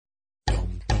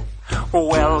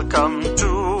Welcome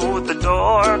to the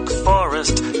Dork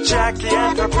Forest. Jackie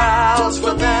and her pals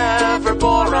will never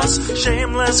bore us.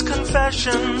 Shameless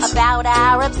confessions about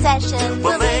our obsession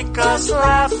will make us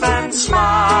laugh and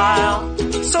smile.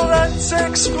 So let's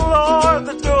explore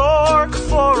the Dork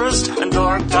Forest and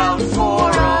dork out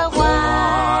for a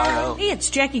while. Hey, it's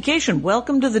Jackie Cation.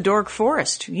 Welcome to the Dork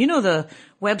Forest. You know the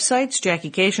websites,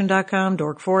 JackieCation.com,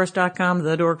 DorkForest.com,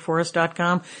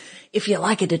 TheDorkForest.com. If you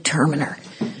like a determiner.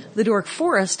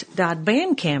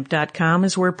 TheDorkForest.bandcamp.com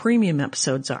is where premium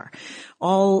episodes are.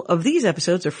 All of these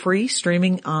episodes are free,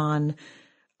 streaming on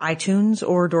iTunes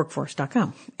or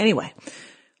DorkForest.com. Anyway,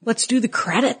 let's do the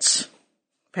credits.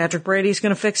 Patrick Brady's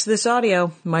going to fix this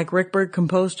audio. Mike Rickberg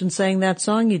composed and sang that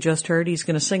song you just heard. He's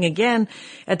going to sing again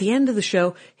at the end of the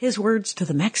show his words to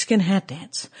the Mexican hat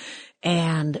dance.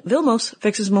 And Vilmos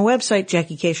fixes my website,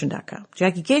 JackieCation.com.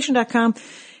 JackieCation.com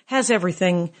has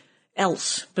everything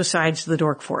else besides the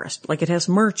Dork Forest. Like it has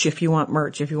merch if you want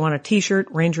merch. If you want a t-shirt,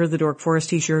 Ranger of the Dork Forest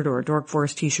t-shirt or a Dork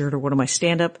Forest t-shirt or one of my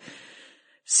stand-up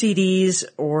CDs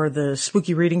or the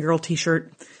Spooky Reading Girl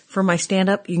t-shirt from my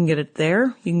stand-up, you can get it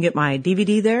there. You can get my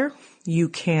DVD there. You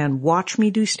can watch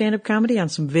me do stand-up comedy on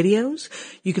some videos.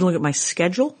 You can look at my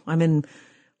schedule. I'm in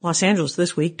Los Angeles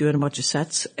this week doing a bunch of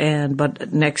sets,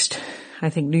 but next, I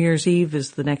think New Year's Eve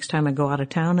is the next time I go out of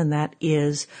town, and that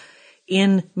is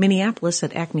in Minneapolis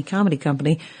at Acme Comedy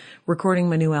Company, recording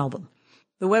my new album.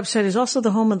 The website is also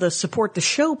the home of the Support the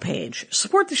Show page.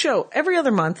 Support the Show every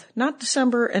other month, not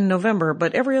December and November,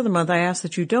 but every other month I ask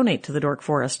that you donate to the Dork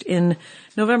Forest. In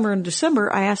November and December,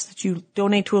 I ask that you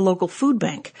donate to a local food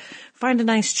bank. Find a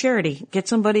nice charity. Get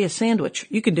somebody a sandwich.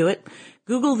 You can do it.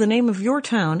 Google the name of your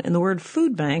town and the word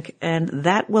food bank, and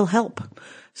that will help.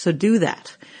 So do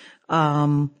that.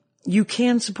 You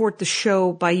can support the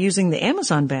show by using the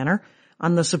Amazon banner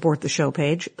on the Support the Show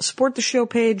page. Support the Show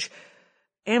page,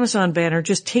 Amazon banner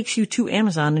just takes you to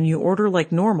Amazon and you order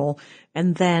like normal,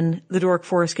 and then the Dork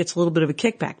Forest gets a little bit of a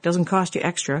kickback. Doesn't cost you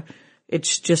extra.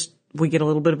 It's just we get a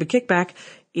little bit of a kickback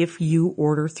if you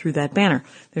order through that banner.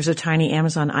 There's a tiny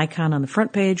Amazon icon on the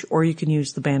front page, or you can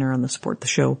use the banner on the Support the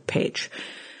Show page.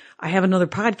 I have another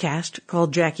podcast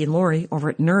called Jackie and Laurie over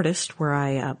at Nerdist where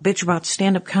I bitch about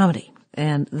stand-up comedy.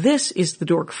 And this is the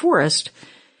Dork Forest.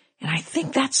 And I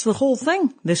think that's the whole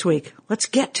thing this week. Let's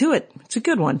get to it. It's a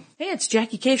good one. Hey, it's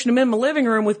Jackie Cation. I'm in my living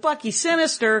room with Bucky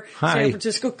Sinister, Hi. San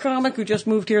Francisco comic who just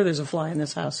moved here. There's a fly in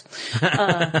this house.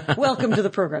 Welcome to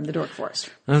the program, The Dork Forest.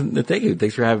 Thank you.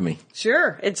 Thanks for having me.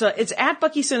 Sure. It's at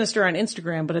Bucky Sinister on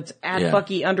Instagram, but it's at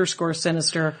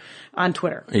Bucky_Sinister on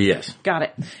Twitter. Yes. Got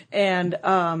it. And,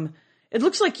 it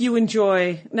looks like you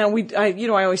enjoy, now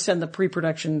I always send the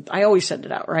pre-production, I always send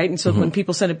it out, right? And so when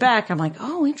people send it back, I'm like,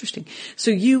 oh, interesting.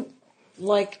 So you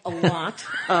like a lot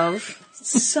of,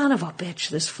 son of a bitch,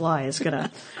 this fly is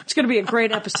it's gonna be a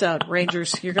great episode,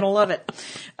 Rangers. You're gonna love it.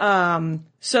 So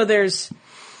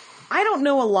I don't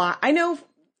know a lot. I know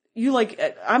you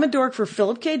I'm a dork for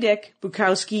Philip K. Dick,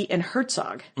 Bukowski, and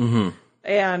Herzog. Mm-hmm.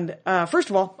 And,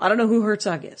 first of all, I don't know who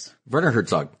Herzog is. Werner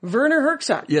Herzog. Werner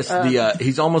Herzog. Yes,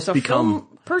 he's almost become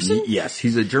film person? Yes,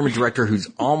 he's a German director who's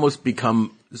almost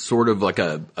become sort of like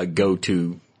a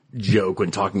go-to joke when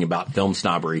talking about film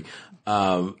snobbery.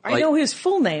 I know his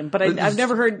full name, but I've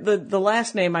never heard the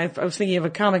last name. I was thinking of a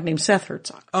comic named Seth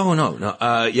Herzog. Oh, no.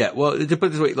 Well, to put it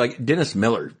this way, like Dennis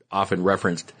Miller often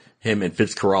referenced him in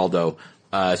Fitzcarraldo.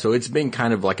 So it's been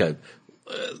kind of like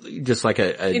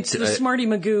it's the Smarty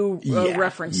Magoo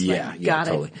reference thing. Yeah, Got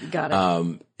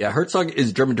it. Herzog is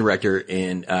a German director,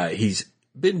 and he's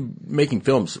been making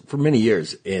films for many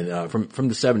years, from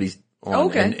the 70s on.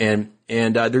 Okay.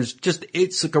 And there's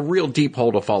it's like a real deep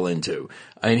hole to fall into.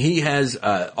 And he has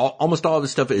almost all of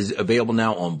his stuff is available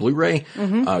now on Blu-ray.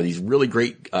 Mm-hmm. These really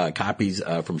great copies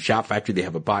from Shout Factory. They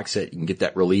have a box set. You can get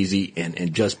that real easy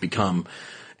and just become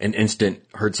an instant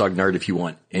Herzog nerd if you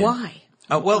want. And why?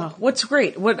 What's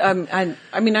great? I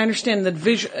understand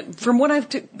that from what I've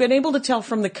been able to tell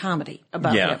from the comedy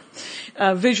about him,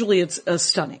 visually it's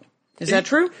stunning. Is that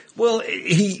true? Well,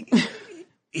 he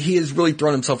has really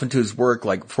thrown himself into his work.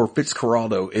 Like for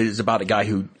Fitzcarraldo, it is about a guy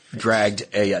who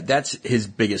dragged that's his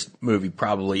biggest movie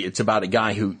probably. It's about a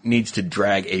guy who needs to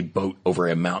drag a boat over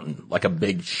a mountain, like a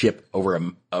big ship over a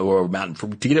mountain to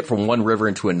get it from one river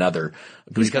into another.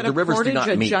 Because the rivers do not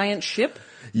meet. A giant ship?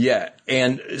 Yeah.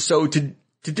 And so to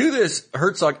do this,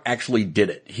 Herzog actually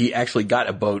did it. He actually got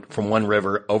a boat from one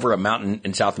river over a mountain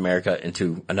in South America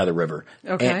into another river.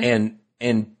 Okay.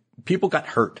 And people got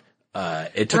hurt.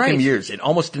 It took him years. It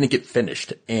almost didn't get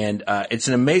finished. And it's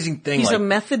an amazing thing. He's a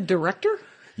method director?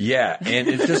 Yeah. And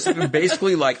it's just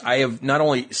basically like I have not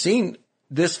only seen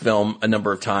this film a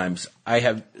number of times, I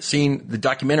have seen the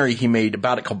documentary he made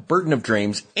about it called Burden of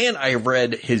Dreams, and I have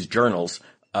read his journals,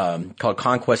 called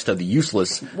Conquest of the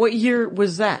Useless. What year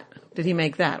was that? Did he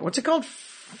make that? What's it called?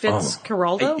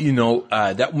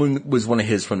 Fitzcarraldo? That one was one of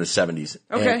his from the 70s.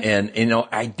 Okay. And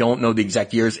I don't know the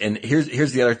exact years. And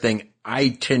here's the other thing. I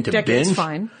tend to Decade's binge.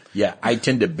 Fine. Yeah, I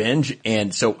tend to binge,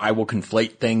 and so I will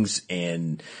conflate things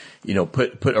and,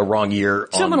 put a wrong year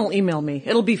on. Someone will email me.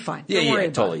 It'll be fine. Don't worry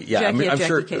about totally. it. Yeah, Jackie I'm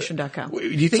sure. JackieCation.com. Do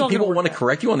you think people want to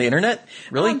correct you on the internet?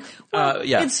 Really?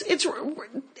 Yeah.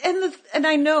 And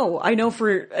I know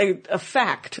for a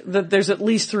fact that there's at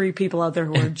least 3 people out there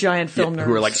who are giant film nerds.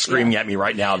 Who are like screaming at me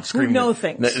right now and screaming. Who know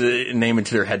things. Name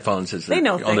into their headphones as they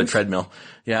know on the treadmill.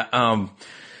 Yeah.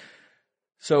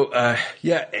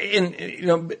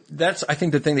 That's, I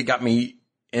think, the thing that got me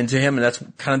into him, and that's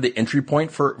kind of the entry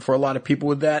point for a lot of people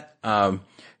with that.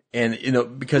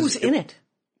 Because. Who's in it?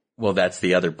 Well, that's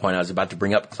the other point I was about to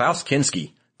bring up. Klaus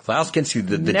Kinski. Klaus Kinski,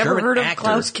 the Never German heard of actor.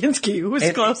 Klaus Kinski. Who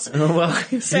is Klaus? Well,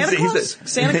 Santa Claus?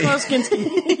 Santa Claus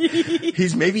Kinski.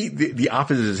 He's maybe the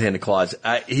opposite of Santa Claus.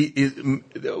 He is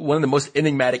one of the most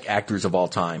enigmatic actors of all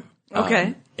time.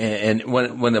 Okay. And one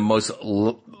of the most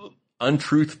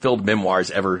untruth-filled memoirs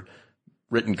ever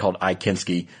written called I,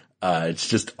 Kinski. It's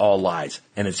just all lies,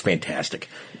 and it's fantastic.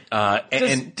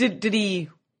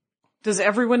 Does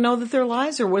everyone know that they're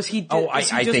lies, or was he? I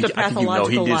think a pathological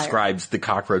He liar? describes the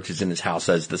cockroaches in his house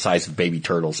as the size of baby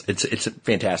turtles. It's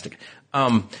fantastic.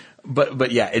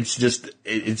 But yeah,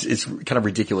 it's kind of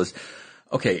ridiculous.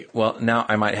 Okay, well now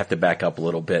I might have to back up a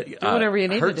little bit. Do whatever you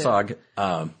need Herzog, to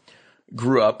do.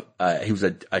 Grew up. He was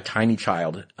a tiny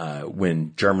child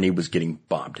when Germany was getting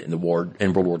bombed in World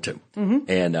War II. Mm-hmm.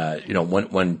 And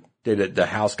when the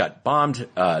house got bombed,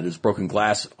 there's broken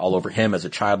glass all over him as a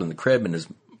child in the crib, and his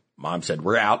mom said,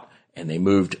 "We're out," and they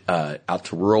moved out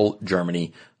to rural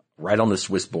Germany, right on the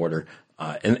Swiss border,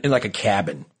 in like a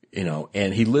cabin,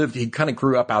 And he kind of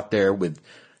grew up out there with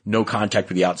no contact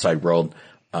with the outside world.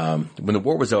 When the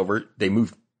war was over, they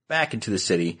moved back into the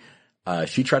city.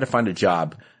 She tried to find a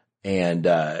job, and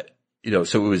so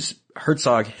it was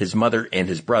Herzog, his mother, and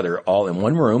his brother all in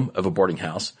one room of a boarding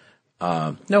house.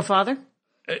 No father?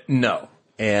 No,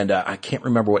 and I can't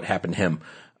remember what happened to him.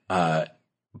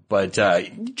 But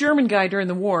German guy during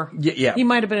the war. Yeah. He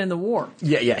might have been in the war.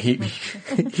 Yeah. He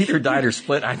either died or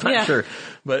split. I'm not sure.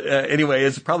 But anyway,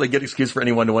 it's probably a good excuse for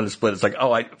anyone to want to split. It's like,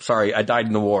 sorry, I died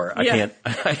in the war. I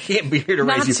can't be here to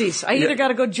raise you. Nazis. I either got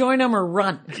to go join them or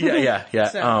run. Yeah.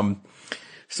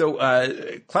 So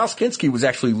Klaus Kinski was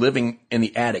actually living in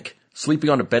the attic, sleeping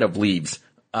on a bed of leaves,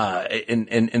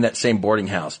 in that same boarding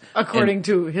house. According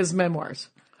to his memoirs.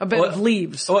 A bed of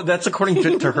leaves. Well, that's according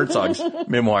to Herzog's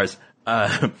memoirs.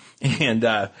 Herzog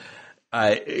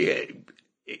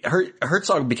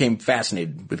became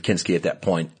fascinated with Kinski at that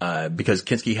point, because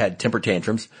Kinski had temper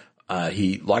tantrums.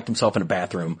 He locked himself in a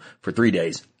bathroom for 3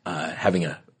 days, having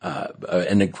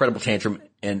an incredible tantrum.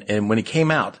 And when he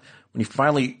came out, when he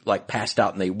finally passed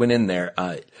out and they went in there,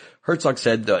 Herzog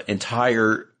said the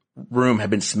entire room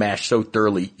had been smashed so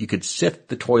thoroughly you could sift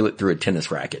the toilet through a tennis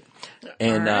racket.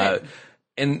 And, right.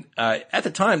 At the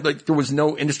time, there was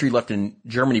no industry left in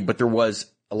Germany, but there was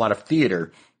a lot of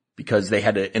theater because they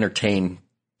had to entertain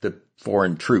the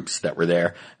foreign troops that were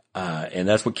there. And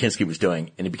that's what Kinski was doing.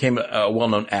 And he became a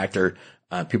well-known actor.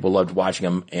 People loved watching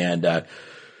him, and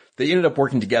they ended up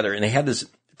working together, and they had this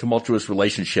tumultuous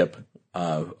relationship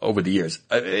over the years.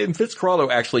 And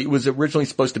Fitzcarraldo actually was originally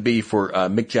supposed to be for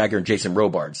Mick Jagger and Jason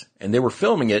Robards, and they were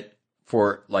filming it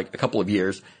for a couple of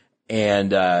years,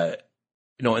 and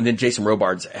and then Jason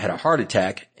Robards had a heart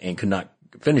attack and could not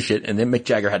finish it, and then Mick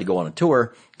Jagger had to go on a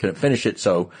tour, couldn't finish it,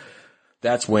 so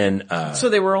that's when so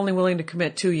they were only willing to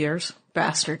commit 2 years.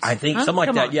 Bastards. I think something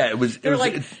like that. On. Yeah, it was.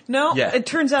 It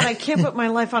turns out I can't put my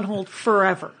life on hold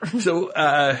forever. So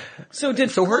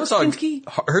Kinski?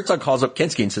 Herzog calls up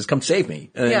Kinski and says, "Come save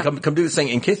me, and come do this thing."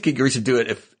 And Kinski agrees to do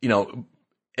it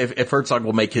if Herzog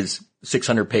will make his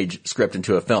 600-page script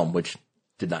into a film, which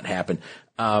did not happen.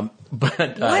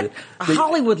 But what? A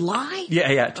Hollywood lie?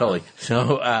 Yeah, totally.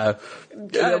 So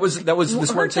that was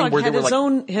this one thing where they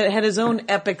were had his own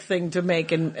epic thing to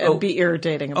make and be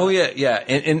irritating about. Oh yeah.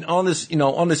 And on this,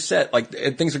 on this set,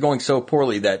 things are going so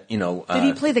poorly that, Did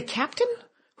he play the captain?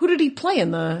 Who did he play in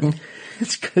the?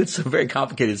 It's a very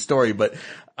complicated story, but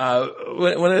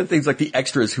one of the things, the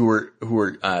extras who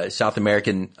were South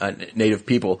American native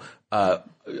people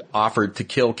offered to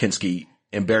kill Kinski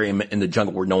and bury him in the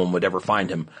jungle where no one would ever find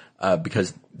him,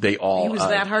 because they all... He was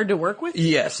that hard to work with?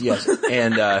 Yes.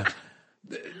 And,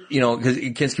 because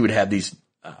Kinski would have these,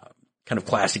 kind of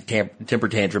classic temper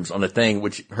tantrums on the thing,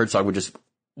 which Herzog would just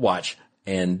watch.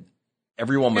 And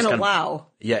everyone was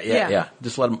Yeah.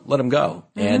 Just let him go.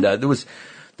 Mm-hmm. And,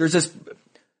 there's this,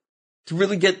 to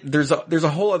really there's a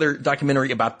whole other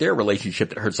documentary about their relationship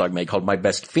that Herzog made called My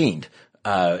Best Fiend.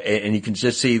 And you can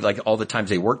just see like all the times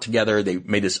they worked together. They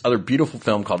made this other beautiful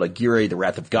film called Aguirre, The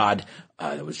Wrath of God.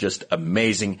 It was just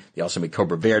amazing. They also made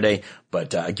Cobra Verde,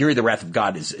 but Aguirre, The Wrath of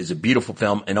God is a beautiful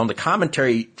film. And on the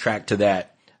commentary track to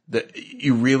that,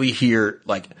 you really hear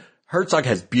like Herzog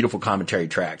has beautiful commentary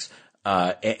tracks.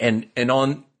 And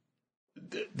on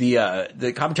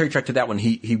the commentary track to that one,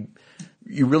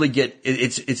 you really get,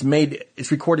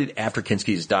 it's recorded after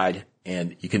Kinski has died,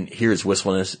 and you can hear his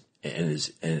wistfulness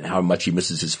and how much he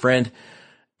misses his friend.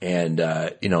 And,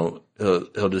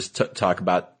 he'll just talk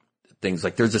about things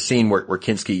like there's a scene where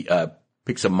Kinski,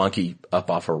 picks a monkey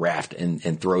up off a raft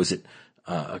and throws it,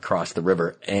 across the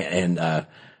river. And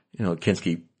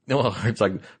Kinski, it's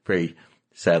like very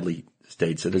sadly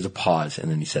states that there's a pause,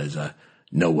 and then he says,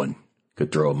 no one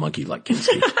could throw a monkey like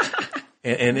Kinski.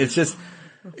 and it's just,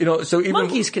 so even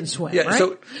monkeys can swim, yeah, right?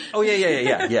 So,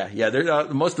 yeah.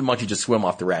 Most of the monkeys just swim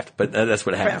off the raft, but that's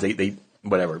what happens. Yeah. They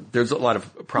whatever. There's a lot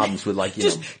of problems with like,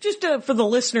 just for the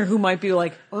listener who might be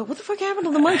like, well, what the fuck happened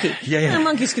to the monkey? Yeah.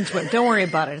 Monkeys can swim. Don't worry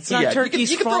about it. It's not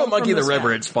turkeys. You can throw a monkey in the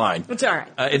river. It's fine. It's all right.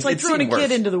 It's like throwing a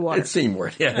kid into the water. It's seen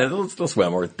worse. Yeah. They'll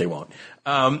swim or they won't.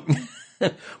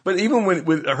 But even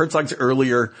with Herzog's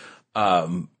earlier,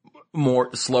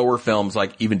 more slower films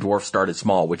like Even Dwarfs Started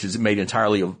Small, which is made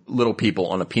entirely of little people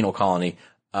on a penal colony.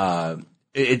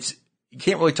 You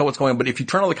can't really tell what's going on, but if you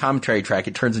turn on the commentary track,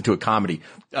 it turns into a comedy.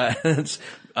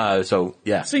 So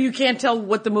yeah. So you can't tell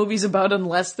what the movie's about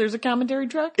unless there's a commentary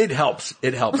track? It helps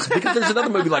because there's another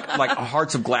movie like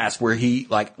Hearts of Glass where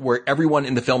where everyone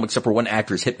in the film except for one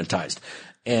actor is hypnotized.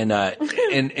 And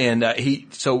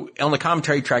so on the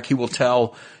commentary track, he will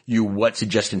tell you what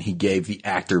suggestion he gave the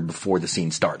actor before the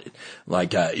scene started.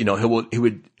 Like, he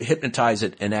would hypnotize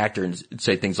an actor and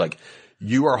say things like,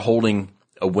 you are holding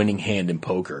a winning hand in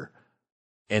poker,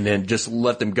 and then just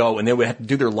let them go. And they would have to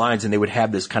do their lines, and they would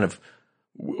have this kind of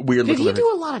weird look. Did he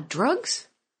do a lot of drugs?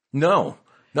 No,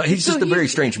 he's just a very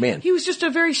strange man. He was just a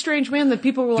very strange man that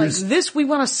people were like, we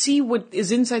want to see what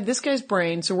is inside this guy's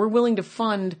brain, so we're willing to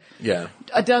fund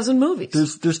a dozen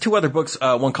movies. There's two other books,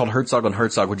 one called Herzog on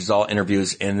Herzog, which is all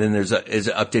interviews, and then there's an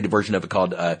updated version of it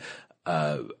called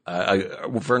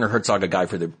Werner Herzog, A Guide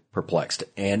for the Perplexed.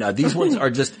 And these ones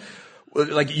are just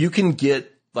like, you can get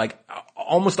like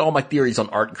almost all my theories on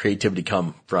art and creativity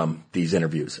come from these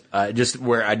interviews. Just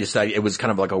where I decided it was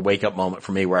kind of like a wake up moment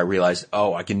for me where I realized,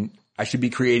 I should be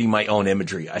creating my own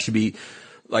imagery. I should be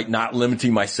like not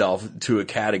limiting myself to a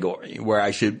category where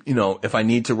I should, if I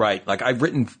need to write, like I've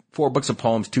written 4 books of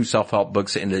poems, 2 self-help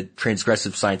books, and a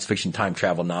transgressive science fiction time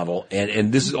travel novel.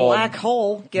 And this is all Black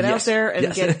Hole. Get out there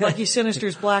and get Bucky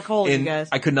Sinister's Black Hole, and you guys.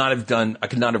 I could not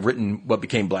have written what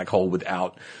became Black Hole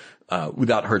without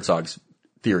Herzog's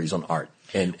theories on art.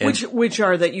 And which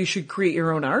are that you should create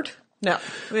your own art? No,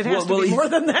 it has to be more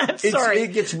than that. Sorry.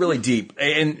 It gets really deep.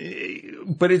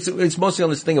 But it's mostly on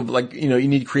this thing of like, you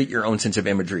need to create your own sense of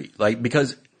imagery. Like,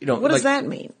 because, what does that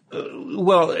mean?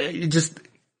 Just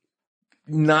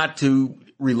not to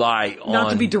rely on.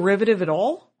 Not to be derivative at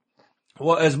all?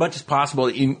 Well, as much as possible,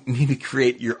 you need to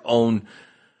create your own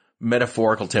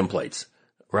metaphorical templates,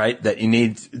 right? That you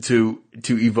need to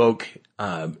evoke,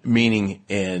 meaning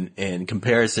and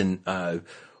comparison,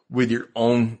 with your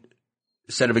own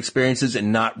set of experiences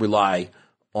and not rely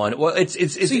on, so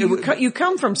you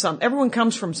come from everyone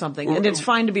comes from something, and it's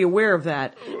fine to be aware of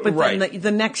that, but then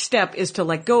the next step is to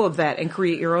let go of that and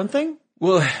create your own thing?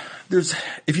 Well,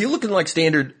 if you look at like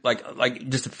standard, like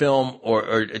just a film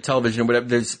or a television or whatever,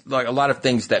 there's like a lot of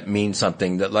things that mean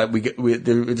something that like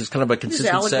there's kind of a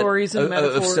consistent set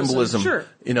of symbolism, sure.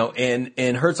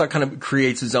 And Herzog kind of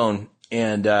creates his own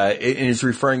and is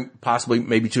referring possibly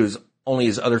maybe to only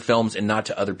his other films and not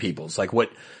to other people's. Like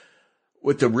what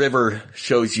the river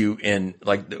shows you in,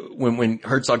 like, when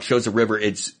Herzog shows a river,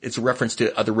 it's a reference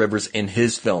to other rivers in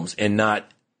his films and not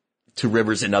to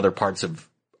rivers in other parts of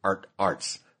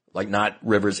arts. Like not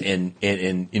rivers in.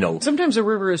 Sometimes a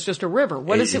river is just a river.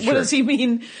 What does he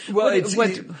mean? Well,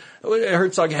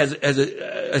 Herzog has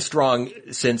a strong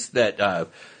sense that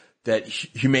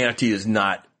humanity is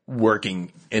not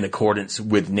working in accordance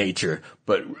with nature,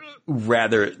 but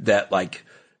rather that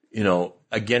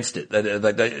against it,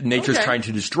 that nature's trying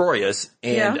to destroy us.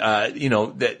 And, I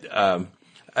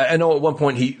know at one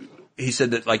point he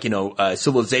said that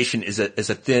civilization is a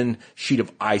thin sheet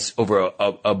of ice over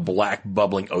a black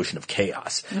bubbling ocean of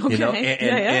chaos,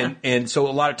 and so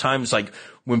a lot of times, like,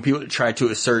 when people try to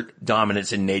assert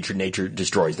dominance in nature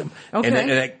destroys them. Okay. And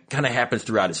that kind of happens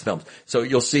throughout his films. So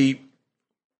you'll see,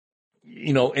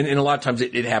 you know, and a lot of times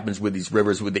it happens with these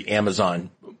rivers, with the Amazon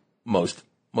most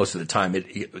of the time.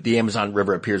 The Amazon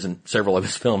River appears in several of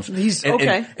his films. And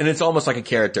it's almost like a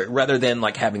character rather than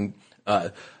like having,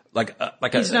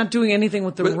 he's not doing anything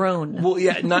with the Rhone. Well,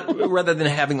 yeah, rather than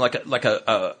having like a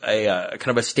kind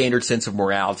of a standard sense of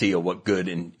morality of what good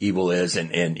and evil is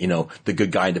and, you know, the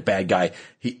good guy and the bad guy.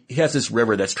 He has this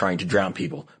river that's trying to drown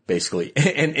people, basically,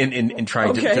 and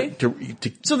trying to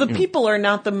So the people are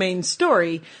not the main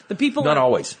story. The people not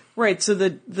always. Right. So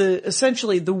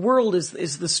essentially the world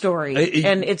is the story,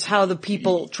 and it's how the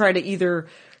people try to either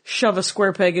shove a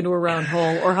square peg into a round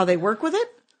hole or how they work with it,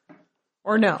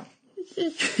 or no.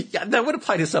 Yeah, that would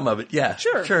apply to some of it. Yeah.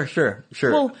 Sure.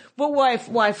 Well, but why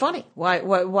funny?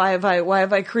 Why have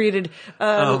I created,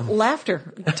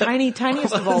 laughter?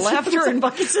 Tiniest of all laughter in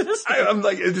Bucky Sinister. I'm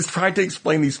like, just trying to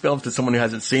explain these films to someone who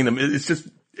hasn't seen them. It's just,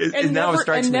 now it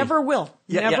strikes me. Never will.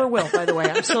 Never will, by the way.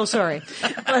 I'm so sorry.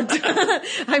 But,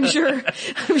 I'm sure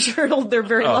they're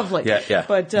very lovely. Yeah.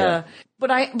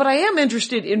 But I am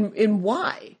interested in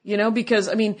why, you know, because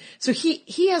I mean, so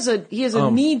he has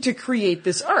a need to create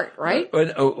this art, right?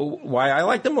 Why I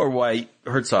like them or why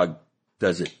Herzog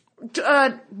does it?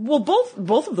 Well,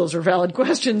 both of those are valid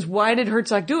questions. Why did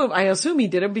Herzog do them? I assume he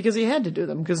did them because he had to do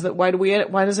them. Because why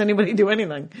does anybody do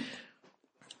anything?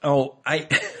 Oh, I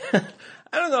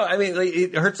don't know. I mean,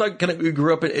 like, Herzog kind of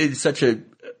grew up in such a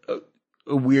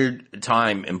weird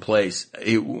time and place.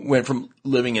 He went from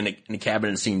living in a cabin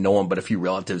and seeing no one but a few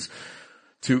relatives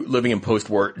to living in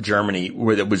post-war Germany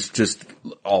where it was just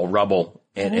all rubble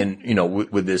and you know,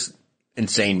 with this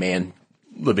insane man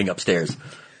living upstairs,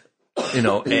 you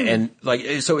know, and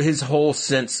like, so his whole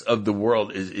sense of the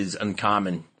world is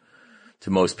uncommon to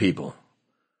most people.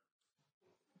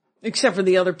 Except for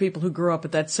the other people who grew up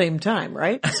at that same time,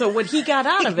 right? So what he got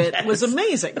out of it was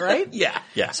amazing, right?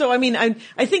 Yeah. So I mean, I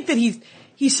think that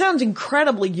he sounds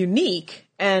incredibly unique,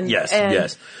 and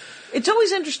yes. It's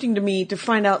always interesting to me to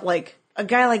find out, like, a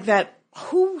guy like that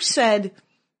who said,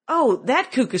 "Oh,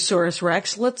 that Kookasaurus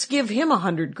Rex, let's give him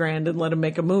 $100,000 and let him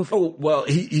make a movie." Oh, well,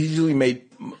 he usually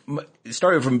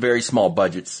started from very small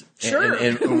budgets. Sure.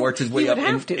 And worked his way up.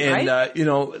 Right? You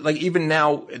know, like even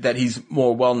now that he's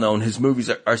more well known, his movies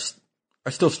are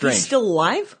still strange. He's still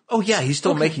alive? Oh yeah, he's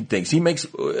still making things. He makes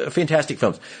fantastic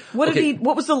films.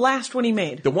 What was the last one he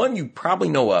made? The one you probably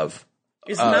know of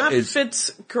is not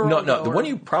Fitzcarraldo. No, the one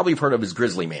you probably have heard of is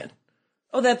Grizzly Man.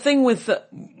 Oh, that thing with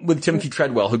Timothy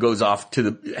Treadwell, who goes off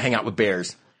to hang out with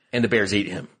bears, and the bears eat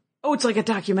him. Oh, it's like a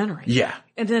documentary. Yeah.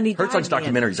 And then Herzog's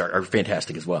documentaries are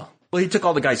fantastic as well. Well, he took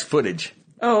all the guy's footage.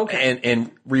 Oh, okay.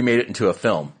 And remade it into a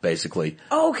film, basically.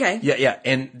 Oh, okay. Yeah.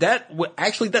 And that's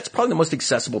probably the most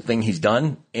accessible thing he's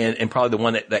done, and probably the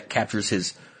one that captures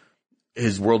his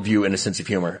worldview and a sense of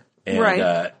humor. And,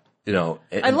 right. You know.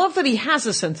 I love that he has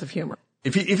a sense of humor.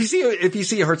 If you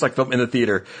see a Herzog film in the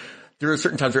theater, there are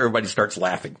certain times where everybody starts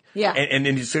laughing. Yeah. And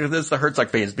you see this the Herzog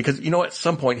fans, because you know at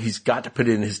some point he's got to put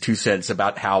in his 2 cents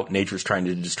about how nature's trying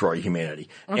to destroy humanity.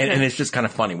 Okay. And it's just kind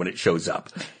of funny when it shows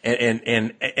up.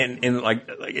 And like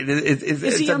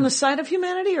is he on the side of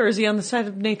humanity or is he on the side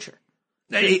of nature?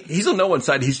 He's on no one's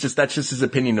side. That's just his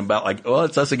opinion about like, well,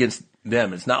 it's us against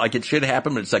them. It's not like it should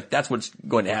happen, but it's like that's what's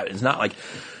going to happen. It's not like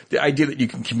the idea that you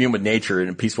can commune with nature in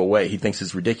a peaceful way. He thinks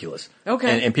is ridiculous.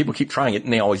 Okay. And people keep trying it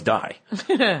and they always die.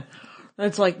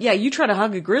 It's like, yeah, you try to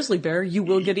hug a grizzly bear, you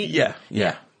will get eaten.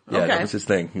 Yeah. Okay. That was his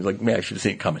thing. He's like, man, I should have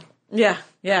seen it coming. Yeah.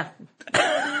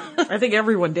 I think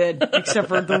everyone did, except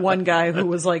for the one guy who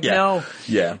was like, no.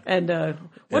 Yeah. And,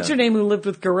 what's her name who lived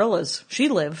with gorillas? She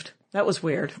lived. That was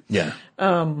weird. Yeah.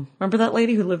 Remember that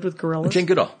lady who lived with gorillas? Jane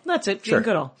Goodall. That's it, Jane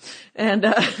Goodall. And,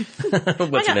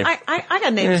 what's her name? I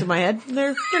got names in my head.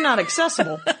 They're not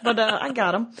accessible, but, I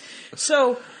got them.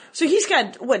 So he's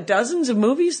got, dozens of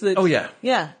movies that. Oh yeah.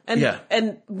 Yeah.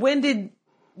 And when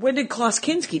did Klaus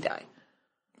Kinski die?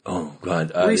 Oh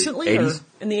God. Recently 80s? Or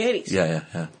in the 80s?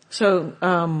 Yeah.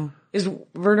 So, is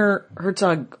Werner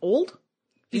Herzog old?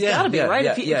 He's gotta be,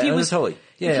 right? If he was totally.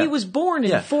 If he was born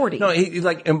in 40.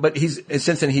 No, but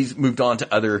since then he's moved on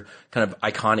to other kind of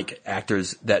iconic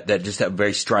actors that just have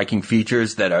very striking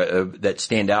features that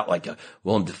stand out, like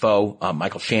Willem Dafoe,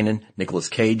 Michael Shannon, Nicolas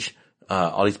Cage,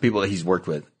 all these people that he's worked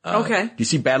with. Okay. Do you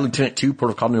see Bad Lieutenant 2, Port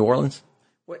of Call New Orleans?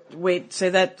 Wait, say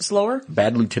that slower?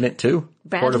 Bad Lieutenant 2?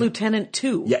 Bad Lieutenant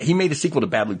 2? Yeah, he made a sequel to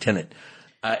Bad Lieutenant.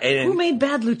 Who made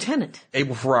Bad Lieutenant?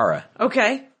 Abel Ferrara.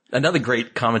 Okay. Another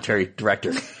great commentary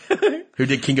director who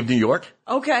did King of New York.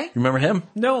 Okay. You remember him?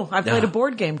 No, I played a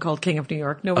board game called King of New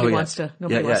York. Nobody wants to know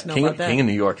about that. King of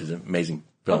New York is an amazing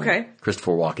film. Okay.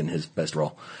 Christopher Walken, his best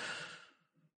role.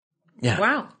 Yeah.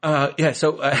 Wow. Yeah.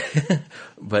 So,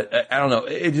 but I don't know.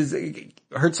 It is,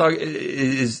 Herzog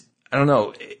is, I don't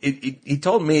know. He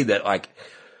told me that like,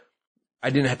 I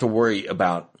didn't have to worry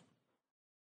about,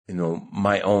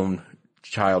 my own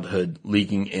childhood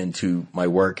leaking into my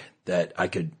work, that I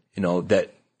could, that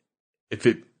if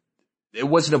it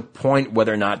wasn't a point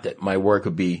whether or not that my work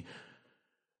would be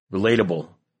relatable,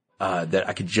 that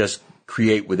I could just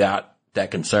create without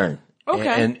that concern.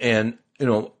 Okay. And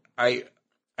I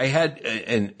had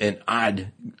an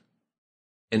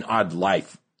odd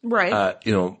life. Right.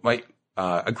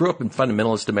 I grew up in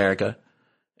fundamentalist America,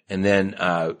 and then,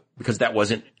 because that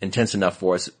wasn't intense enough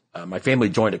for us, my family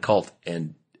joined a cult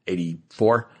in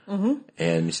 84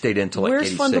 and stayed in until like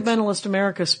 86. Where's fundamentalist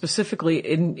America specifically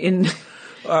in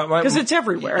because it's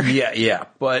everywhere. Yeah.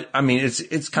 But I mean,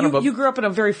 it's kind of you grew up in a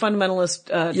very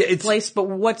fundamentalist, place, but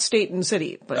what state and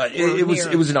city? But it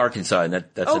was in Arkansas, and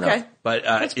that's okay. enough. But,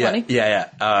 that's funny.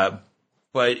 Yeah.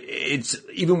 But it's,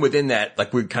 even within that,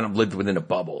 like we kind of lived within a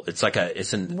bubble. It's like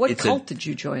what cult did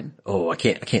you join? Oh, I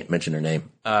can't mention their name.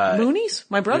 Moonies?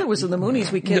 My brother was in the Moonies.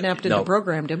 We kidnapped and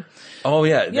deprogrammed him. Oh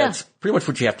yeah. That's pretty much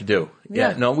what you have to do.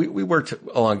 Yeah. No, we worked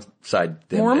alongside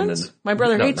them. Mormons? My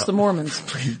brother hates the Mormons.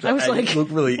 I was like,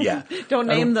 really, yeah. don't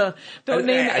name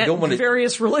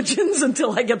various religions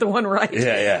until I get the one right.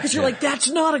 Yeah. Because you're like, that's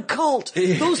not a cult.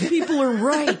 Those people are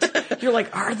right. You're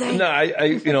like, are they?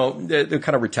 No, they're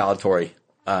kind of retaliatory.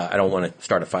 I don't want to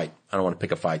start a fight. I don't want to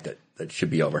pick a fight that should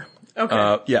be over.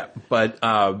 Okay. Yeah. But,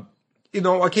 I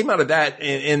came out of that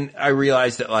and I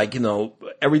realized that like,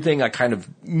 everything I kind of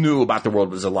knew about the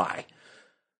world was a lie.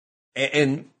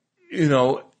 And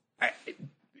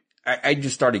I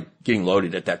just started getting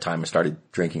loaded at that time. I started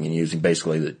drinking and using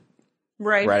basically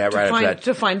right after that.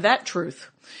 To find that truth.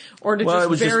 Or to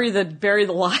bury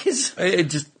the lies. It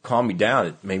just calmed me down.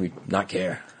 It made me not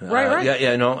care. Right.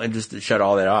 Yeah, and just to shut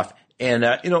all that off. And,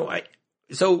 I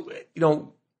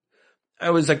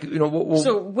was like,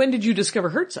 So when did you discover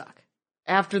Herzog?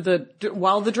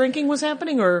 While the drinking was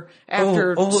happening or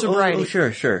after sobriety?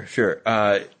 Sure.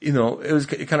 It was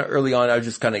kind of early on. I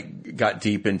just kind of got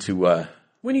deep into,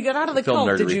 when you got out of the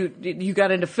cult, did you got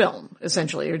into film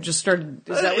essentially or just started,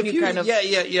 is that when you kind of?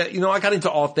 Yeah. I got into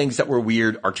all things that were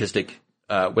weird, artistic,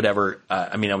 whatever.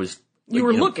 You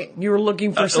were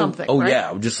looking for something. Oh right?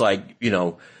 yeah. Just like,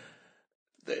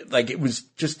 like it was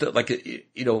just like it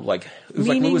was meaning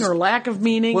like Lewis, or lack of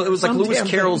meaning. Well, it was like Lewis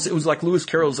Carroll's. It was like Lewis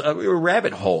Carroll's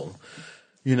rabbit hole.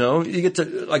 You get to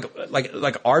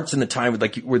like arts in the time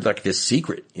were like this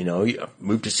secret. You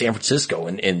moved to San Francisco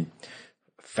and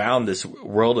found this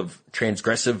world of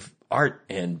transgressive art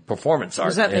and performance art.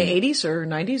 Was that in the 80s or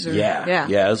 90s? Or? Yeah.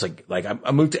 It was like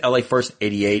I moved to LA first,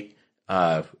 88.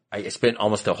 I spent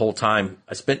almost the whole time.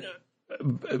 I spent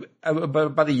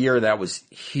about a year that I was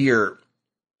here.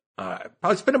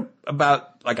 Probably spent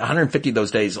about like 150 of those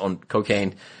days on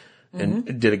cocaine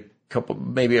and did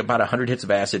maybe about 100 hits of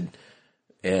acid.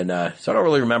 And, so I don't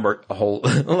really remember a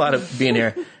lot of being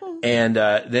here. And,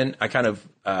 then I kind of,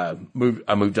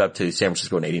 moved up to San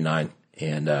Francisco in 89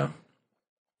 and,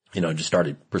 just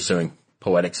started pursuing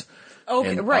poetics.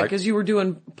 Okay, right. Cause you were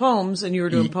doing poems and you were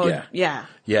doing poetry. Yeah.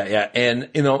 And,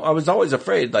 I was always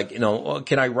afraid, like,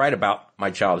 can I write about my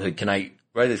childhood? Can I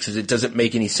write it? Cause it doesn't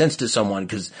make any sense to someone.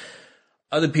 Cause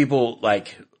other people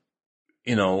like,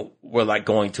 were like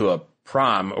going to a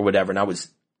prom or whatever. And I was,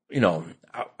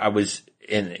 I was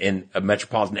in a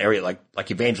metropolitan area,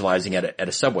 like evangelizing at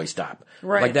a subway stop.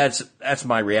 Right. Like that's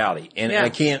my reality. And I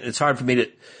can't, it's hard for me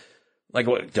to, like,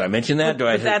 what, do I mention that?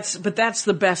 But that's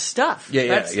the best stuff.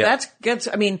 Yeah.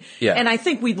 I mean, and I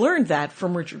think we learned that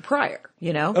from Richard Pryor,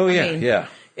 Oh, yeah.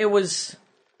 It was,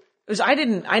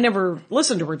 I never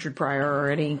listened to Richard Pryor or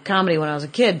any comedy when I was a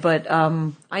kid, but,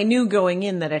 I knew going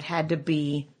in that it had to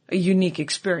be a unique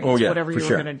experience, whatever you were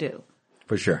going to do.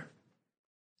 For sure.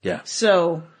 Yeah.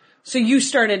 So you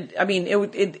started, I mean,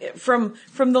 from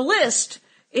the list,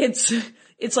 it's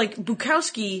like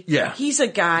Bukowski. Yeah. He's a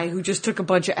guy who just took a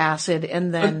bunch of acid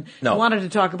and then wanted to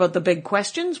talk about the big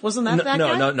questions. Wasn't that guy?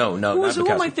 No. Who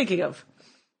am I thinking of?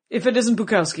 If it isn't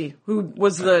Bukowski, who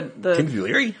was the Timothy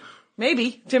Leary?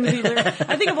 Maybe Timothy Leary.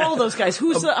 I think of all of those guys.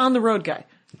 Who's the on the road guy?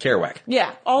 Kerouac.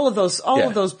 Yeah, all of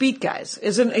those beat guys.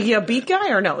 Isn't he a beat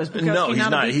guy or no? Is Bukowski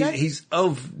not a beat guy? He's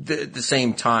of the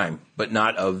same time, but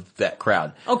not of that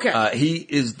crowd. Okay. He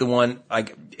is the one,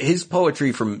 like, his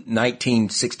poetry from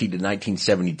 1960 to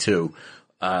 1972,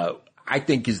 I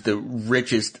think is the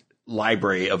richest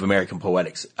library of American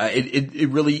poetics. It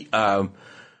really,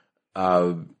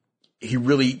 he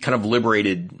really kind of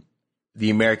liberated the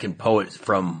American poets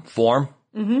from form.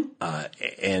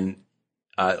 And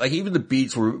like even the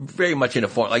beats were very much in a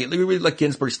form. Like really like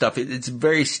Ginsberg stuff. It's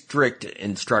very strict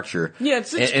in structure. Yeah,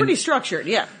 it's pretty structured.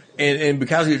 Yeah. And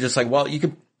Bukowski was just like, well, you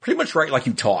can pretty much write like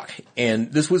you talk.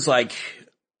 And this was like,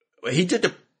 he did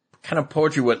the kind of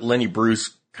poetry what Lenny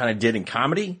Bruce kind of did in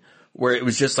comedy, where it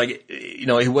was just like, you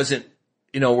know, it wasn't,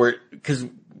 you know, cause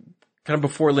kind of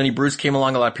before Lenny Bruce came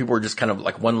along, a lot of people were just kind of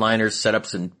like one-liners,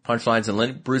 setups, and punchlines. And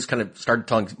Lenny Bruce kind of started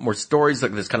telling more stories,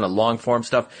 like this kind of long-form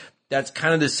stuff. That's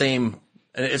kind of the same.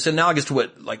 And it's analogous to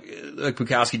what like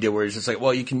Bukowski did, where it's just like,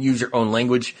 well, you can use your own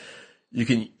language. You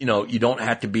can, you know, you don't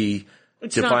have to be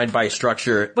defined by a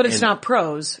structure. But it's not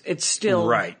prose. It's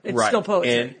still, it's still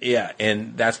poetry.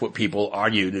 And that's what people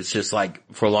argued. It's just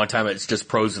like, for a long time, it's just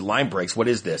prose and line breaks. What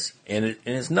is this? And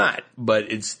it's not,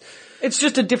 but it's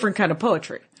just a different kind of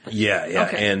poetry. Yeah.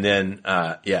 Okay. And then,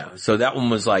 so that one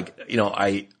was like, you know,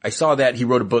 I saw that he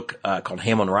wrote a book, called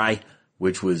Ham on Rye,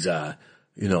 which was,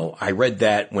 you know, I read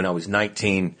that when I was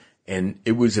 19, and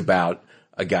it was about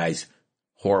a guy's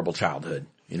horrible childhood,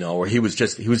 you know, where he was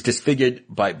disfigured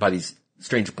by these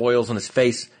strange boils on his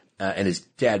face, and his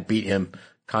dad beat him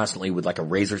constantly with like a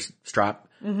razor strap.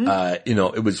 Mm-hmm. You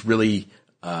know, it was really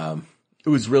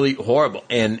horrible.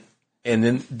 And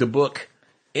then the book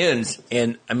ends,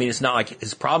 and I mean, it's not like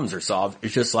his problems are solved.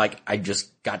 It's just like, I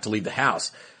just got to leave the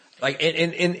house. Like,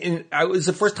 and it was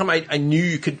the first time I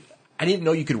knew I didn't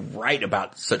know you could write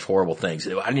about such horrible things.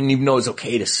 I didn't even know it was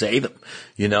okay to say them,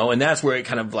 you know, and that's where it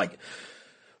kind of like,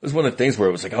 it was one of the things where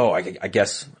it was like, oh, I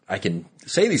guess I can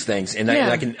say these things, and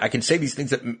I can say these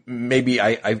things that maybe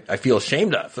I feel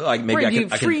ashamed of. Like maybe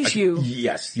I can.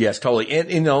 Yes, totally.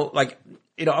 And, you know, like,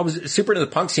 you know, I was super into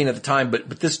the punk scene at the time,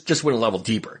 but this just went a level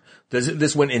deeper.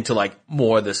 This went into like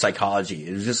more of the psychology.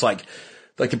 It was just like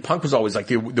the punk was always like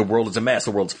the world is a mess,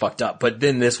 the world's fucked up. But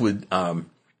then this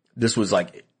was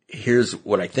like, here's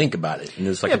what I think about it. And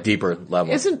it's like a deeper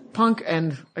level. Isn't punk,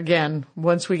 and again,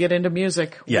 once we get into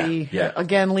music, we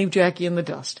again leave Jackie in the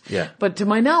dust. Yeah. But to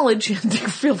my knowledge, and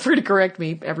feel free to correct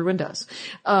me, everyone does,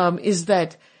 is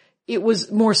that it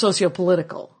was more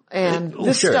socio-political. And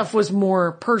this stuff was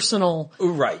more personal.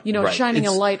 Right. You know, shining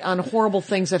a light on horrible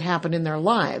things that happen in their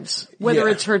lives, whether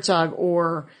it's Herzog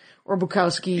or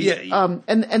Bukowski. Yeah.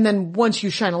 And then once you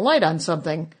shine a light on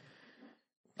something,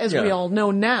 as we all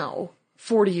know now,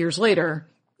 40 years later,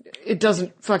 it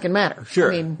doesn't fucking matter.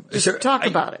 Sure. I mean, just talk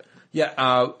about it.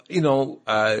 Yeah. You know,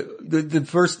 the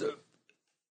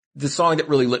song that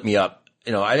really lit me up,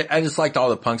 you know, I just liked all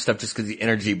the punk stuff just because of the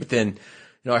energy, but then,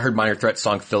 you know, I heard Minor Threat's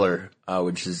song Filler,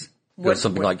 which is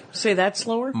something like. Say that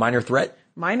slower? Minor Threat.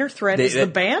 Minor Threat is the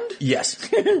band? Yes.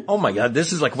 Oh my God.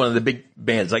 This is like one of the big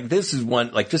bands. Like this is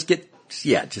one, like just buy that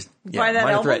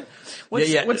Minor album. Threat.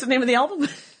 What's the name of the album?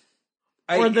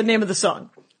 Or the name of the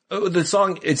song? The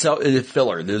song itself is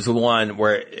Filler. There's one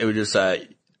where it was just,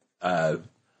 the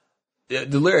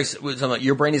lyrics was something like,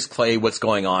 your brain is clay, what's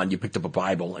going on? You picked up a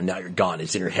Bible and now you're gone.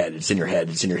 It's in your head. It's in your head.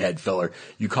 It's in your head. Filler.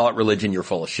 You call it religion. You're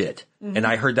full of shit. Mm-hmm. And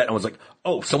I heard that and I was like,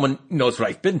 oh, someone knows what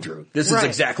I've been through. This is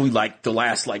exactly like the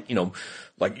last, like, you know,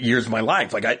 like years of my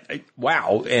life. Like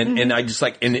wow. And I just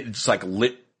like, and it just like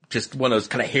lit just one of those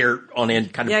kind of hair on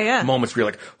end kind of moments where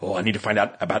you're like, oh, I need to find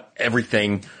out about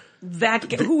everything.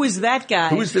 Who is that guy?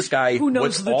 Who is this guy? Who knows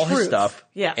what's the all truth? His stuff?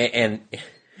 Yeah. And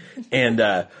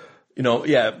you know,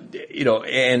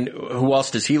 and who else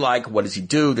does he like? What does he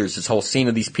do? There's this whole scene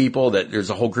of these people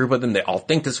there's a whole group of them. They all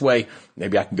think this way.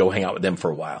 Maybe I can go hang out with them for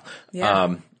a while.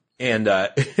 Yeah. And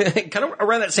kind of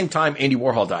around that same time, Andy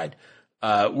Warhol died,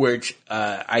 which,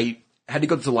 I had to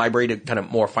go to the library to kind of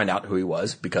more find out who he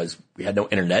was because we had no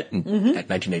internet at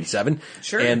 1987.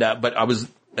 Sure. And, but I was,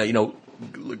 you know,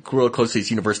 real close to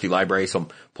this university library, so I'm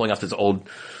pulling out those old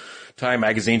Time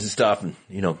magazines and stuff, and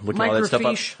you know, looking all that stuff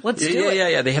up. Let's do it.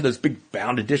 Yeah. They had those big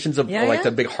bound editions of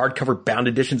the big hardcover bound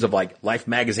editions of like Life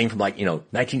magazine from like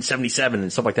 1977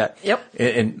 and stuff like that. Yep.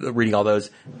 And reading all those,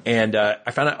 and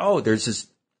I found out there's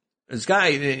this guy,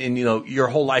 and you know, your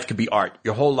whole life could be art.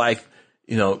 Your whole life,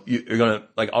 you know, you're gonna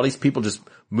like all these people just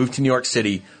moved to New York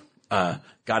City, got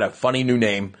a funny new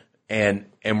name, and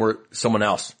we're someone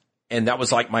else. And that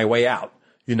was like my way out.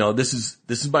 You know, this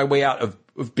is my way out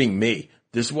of being me.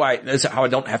 This is how I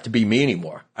don't have to be me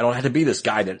anymore. I don't have to be this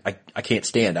guy that I can't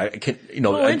stand. I can't, you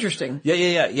know. Oh, interesting.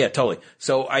 Yeah, totally.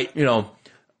 So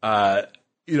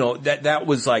that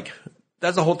was like,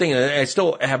 that's the whole thing. I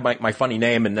still have my funny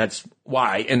name, and that's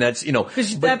why. And that's, you know.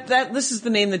 Cause this is the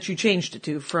name that you changed it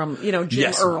to from, you know,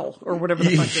 Jim Earl or whatever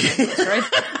the fuck your name was, right?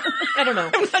 I don't know.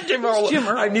 I'm not Jim Earl. Jim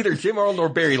Earl. I'm neither Jim Earl nor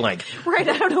Barry Link. Right,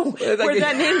 I don't know where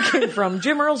that name came from.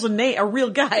 Jim Earl's a real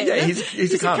guy. Yeah,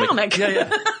 he's a comic.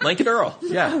 Yeah. Lincoln Earl.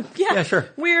 Yeah. Yeah, sure.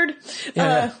 Weird.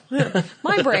 Yeah.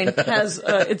 My brain has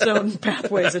its own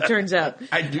pathways, it turns out.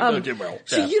 I do know Jim Earl.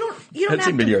 So you don't have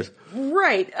to. Videos.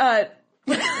 Right.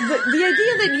 The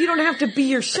idea that you don't have to be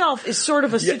yourself is sort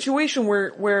of a situation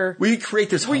where we create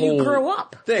this where whole you grow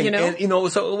up thing, you know?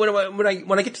 And so when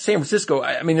I get to San Francisco,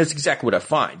 I mean that's exactly what I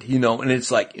find, and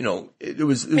it's like it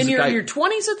was. And you're in your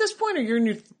 20s at this point, or you're in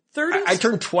your 30s? I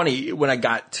turned 20 when I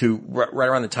got to right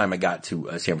around the time I got to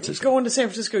San Francisco. Going to San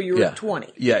Francisco, you were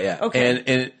 20. Yeah.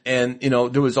 Okay. And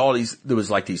there was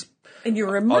like these. And you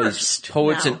were immersed. All these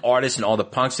poets and artists and all the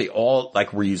punks, they all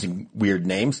like were using weird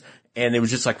names. And it was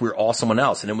just like we were all someone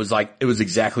else. And it was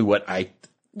exactly what I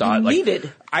thought. You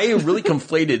needed. I really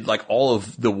conflated like all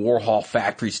of the Warhol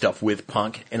Factory stuff with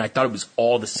punk. And I thought it was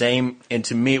all the same. And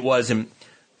to me it wasn't.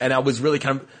 And I was really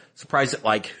kind of surprised that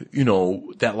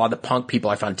that a lot of the punk people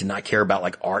I found did not care about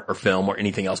like art or film or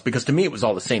anything else. Because to me it was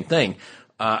all the same thing.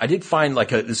 I did find like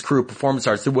this crew of performance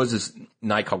artists. There was this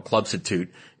night called Club Substitute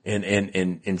in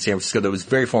San Francisco that was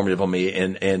very formative on me.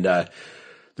 And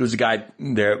there was a guy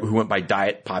there who went by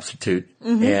Diet Popstitute,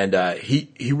 and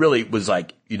he really was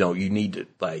like, you need to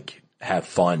like have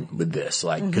fun with this,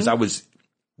 like, because I was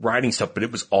writing stuff, but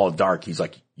it was all dark. He's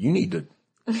like, you need to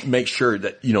make sure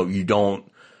that you don't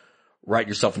write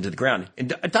yourself into the ground.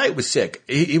 And Diet was sick.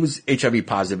 He was HIV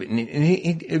positive, and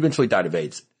he eventually died of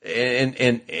AIDS.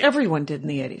 And everyone did in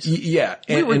the 80s. Yeah,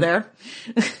 we were there.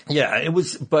 Yeah, it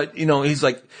was, but he's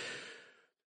like.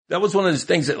 That was one of those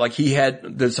things that like he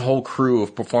had this whole crew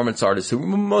of performance artists who were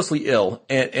mostly ill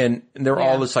and they're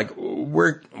all just like,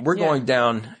 we're going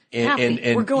down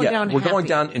we're going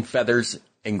down in feathers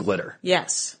and glitter.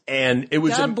 Yes. And it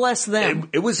was, God bless them.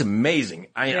 It was amazing.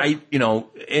 And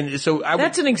so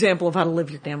that's an example of how to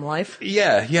live your damn life.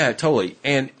 Yeah, totally.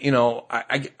 And,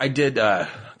 I did, I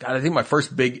think my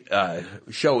first big,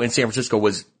 show in San Francisco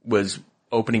was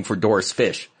opening for Doris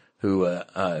Fish. Who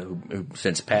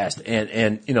since passed.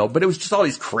 And, but it was just all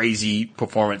these crazy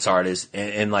performance artists.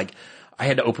 And like, I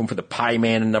had to open for the Pie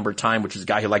Man a number of times, which is a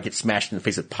guy who like gets smashed in the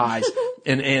face with pies.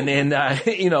 and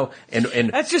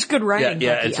that's just good writing.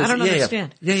 Yeah. I don't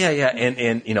understand. Yeah.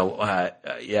 And,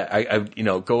 I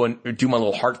go and do my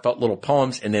little heartfelt little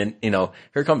poems. And then,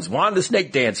 here comes Juan the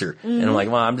Snake Dancer. And I'm like,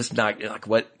 well, I'm just not like,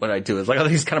 what I do? It's like all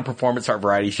these kind of performance art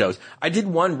variety shows. I did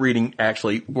one reading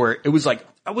actually where it was like,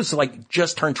 I was like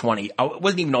just turned 20. I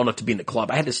wasn't even old enough to be in the club.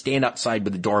 I had to stand outside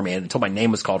with the doorman until my name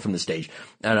was called from the stage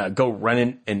and go run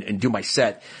in and do my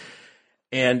set.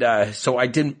 And so I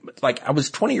didn't like I was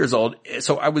 20 years old.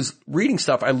 So I was reading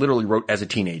stuff I literally wrote as a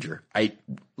teenager.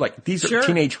 These are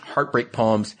teenage heartbreak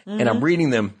poems and I'm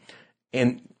reading them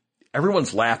and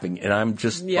everyone's laughing and I'm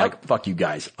just like, fuck you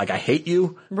guys. Like I hate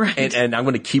you. Right. And I'm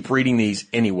going to keep reading these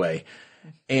anyway.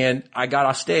 And I got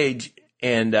off stage.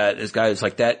 And this guy was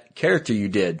like, that character you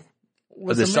did,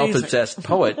 the self-obsessed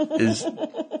poet, is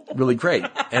really great.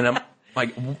 And I'm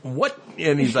like, what?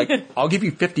 And he's like, I'll give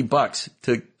you $50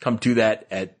 to come do that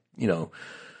at the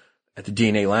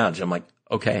DNA Lounge. I'm like,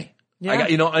 okay. Yeah.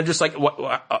 I'm just like, what,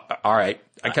 all right.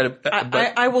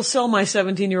 I will sell my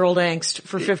 17-year-old angst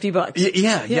for $50.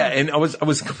 Yeah. And I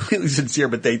was completely sincere,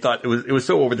 but they thought it was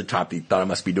so over the top. They thought I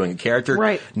must be doing a character.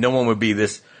 Right. No one would be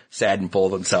this sad and full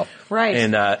of himself. Right.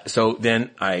 And, so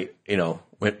then I,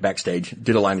 went backstage,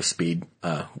 did a line of Speed,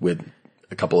 with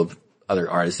a couple of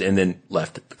other artists and then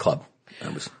left the club.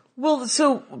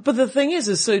 But the thing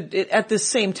is at the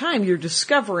same time, you're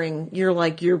discovering,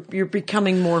 you're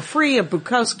becoming more free of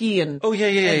Bukowski and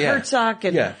Herzog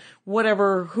and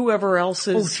whoever else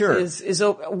is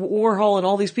Warhol and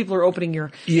all these people are opening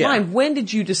your mind. When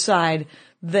did you decide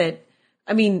that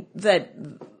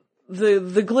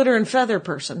the glitter and feather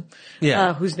person,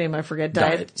 whose name I forget,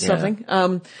 Diet something.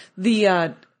 Cause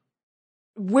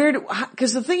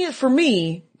the thing is for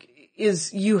me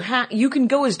is you can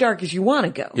go as dark as you want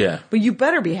to go. Yeah. But you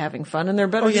better be having fun and there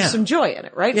better be some joy in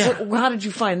it, right? Yeah. So how did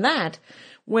you find that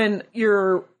when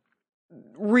you're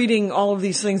reading all of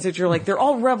these things that you're like, they're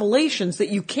all revelations that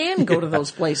you can go to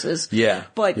those places. Yeah.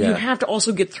 But you have to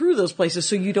also get through those places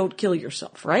so you don't kill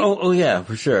yourself, right? Oh yeah,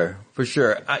 for sure.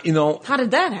 How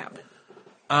did that happen?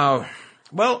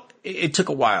 Well, it took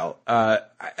a while. I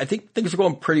think things were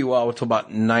going pretty well until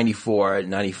about 94,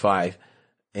 95.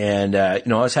 And, I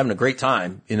was having a great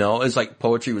time. It was like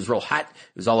poetry was real hot.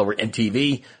 It was all over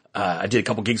MTV. I did a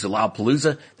couple gigs with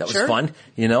Loudpalooza. That was fun,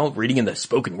 reading in the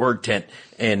spoken word tent.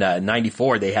 And,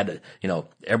 94, they had to,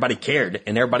 everybody cared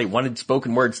and everybody wanted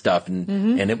spoken word stuff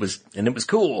and it was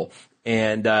cool.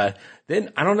 And,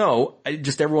 then I don't know,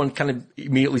 everyone kind of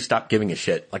immediately stopped giving a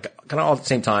shit, like kind of all at the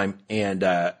same time. And,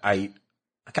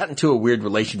 I got into a weird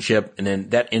relationship and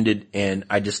then that ended and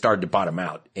I just started to bottom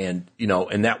out. And,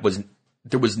 and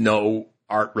there was no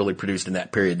art really produced in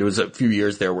that period. There was a few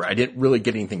years there where I didn't really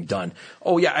get anything done.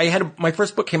 Oh yeah, my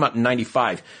first book came out in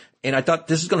 95 and I thought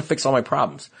this is going to fix all my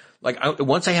problems. Like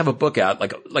once I have a book out,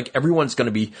 like everyone's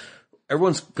going to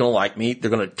like me. They're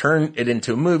going to turn it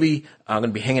into a movie. I'm going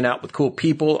to be hanging out with cool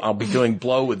people. I'll be doing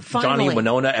blow with Johnny and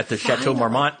Winona at the Chateau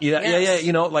Marmont. Yeah.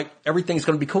 Like everything's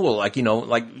going to be cool. Like,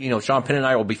 Sean Penn and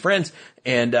I will be friends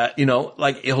and,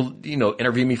 like he'll,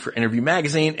 interview me for Interview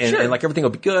Magazine and like everything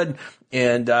will be good.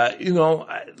 And,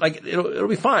 like it'll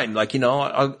be fine. Like,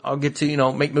 I'll get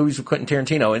to, make movies with Quentin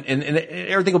Tarantino and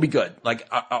everything will be good. Like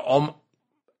I'll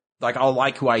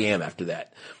like who I am after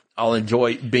that. I'll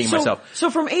enjoy being myself.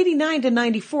 So from 89 to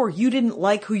 94, you didn't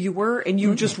like who you were and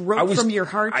you just wrote from your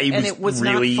heart and it was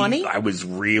really, not funny? I was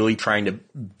really trying to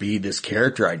be this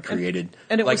character I'd created.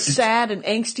 And it was sad and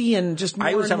angsty and just more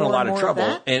I was having a lot of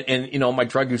trouble and my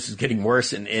drug use was getting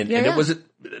worse and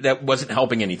that wasn't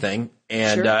helping anything.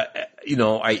 And, I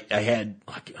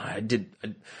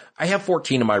have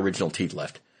 14 of my original teeth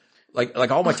left. Like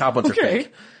all my top ones are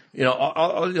fake. I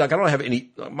don't have any,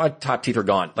 my top teeth are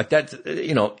gone. Like that,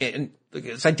 and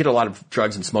I did a lot of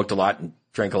drugs and smoked a lot and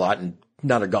drank a lot and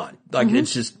now they're gone. Like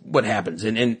it's just what happens.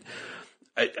 And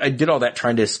I did all that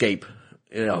trying to escape,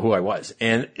 who I was.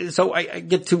 And so I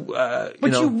get to,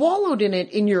 But you wallowed in it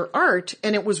in your art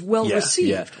and it was well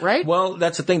received, right? Well,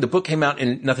 that's the thing. The book came out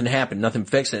and nothing happened, nothing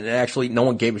fixed, and actually no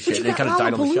one gave a shit. It kind of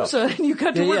died on the show. And you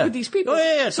got to work with these people.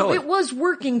 So totally. it was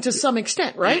working to some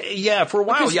extent, right? Yeah, for a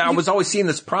while. I was always seeing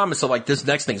this promise of like, this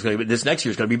next year's going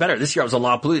to be better. This year I was on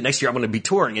Lollapalooza. Next year I'm going to be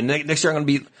touring and next year I'm going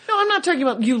to be. No, I'm not talking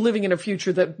about you living in a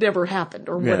future that never happened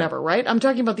or whatever, right? I'm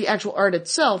talking about the actual art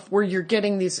itself where you're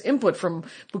getting this input from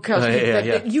Bukowski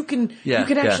that you can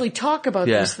actually talk about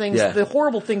these things, the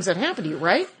horrible things that happen to you,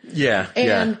 right? Yeah.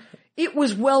 And it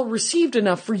was well received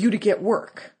enough for you to get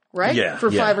work, right? Yeah.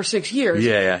 For 5 or 6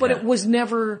 years. But it was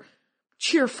never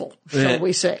cheerful, shall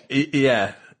we say.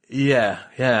 Yeah.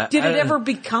 Did it ever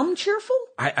become cheerful?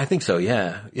 I think so,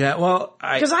 yeah. Yeah, well,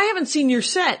 because I haven't seen your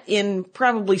set in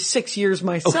probably 6 years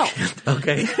myself.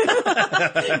 Okay.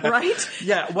 Right?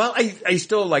 Yeah, well, I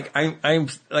still like, I'm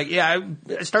like, I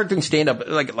started doing stand up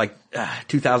like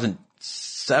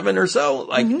 2007 or so,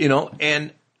 like,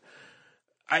 and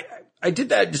I did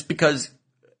that just because,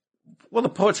 well, the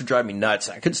poets would drive me nuts.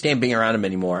 I couldn't stand being around them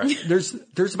anymore. There's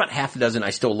about half a dozen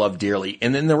I still love dearly.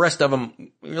 And then the rest of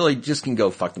them really just can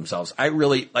go fuck themselves. I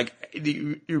really, like,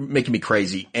 you're making me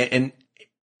crazy. And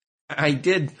I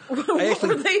did. What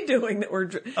were they doing that were?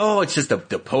 Oh, it's just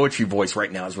the poetry voice right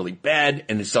now is really bad.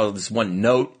 And it's all this one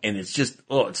note and it's just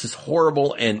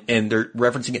horrible. And they're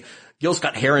referencing it. Gil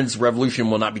Scott Heron's Revolution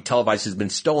Will Not Be Televised has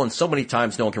been stolen so many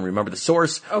times no one can remember the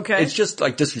source. Okay. It's just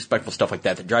like disrespectful stuff like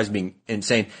that drives me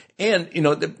insane. And,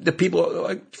 the people,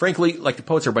 like, frankly, like the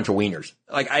poets are a bunch of wieners.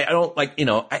 Like, I don't like,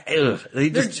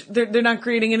 they're not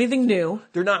creating anything new.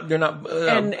 They're not,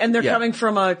 and they're coming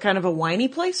from a kind of a whiny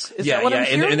place? Is that what I'm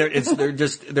hearing? And they're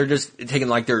just taking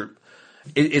like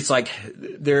it's like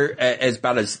they're as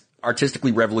about as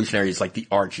artistically revolutionary as like the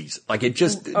Archies. Like it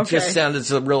just sounded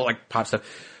some real like pop stuff.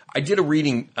 I did a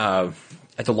reading at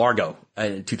the Largo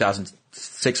in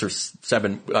 2006 or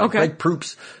 7. Greg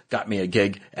Proops got me a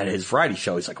gig at his variety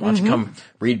show. He's like, "Why don't you come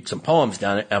read some poems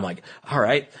down it?" And I'm like, "All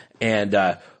right." And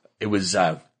it was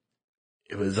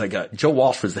like Joe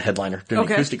Walsh was the headliner doing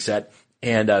the acoustic set,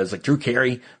 and it was like Drew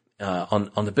Carey on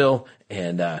the bill,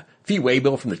 and Fee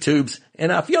Waybill from the Tubes,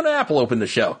 and Fiona Apple opened the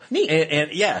show. Neat.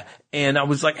 And I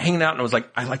was like hanging out, and I was like,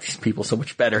 I like these people so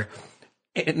much better,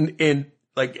 and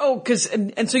like,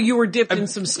 and so you were dipped in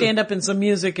some stand up and some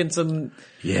music and some,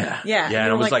 yeah. And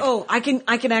I was like, I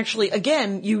can actually,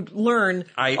 again, you learn,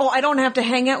 I don't have to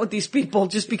hang out with these people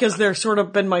just because they're sort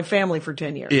of been my family for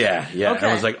 10 years. Yeah. Okay. And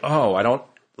I was like, I don't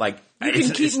like, you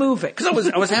can keep moving. Cause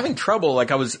I was having trouble.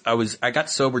 Like I got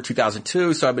sober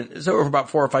 2002. So I've been sober for about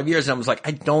 4 or 5 years. And I was like,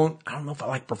 I don't know if I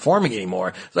like performing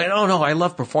anymore. It's like, oh no, I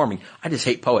love performing. I just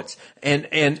hate poets. And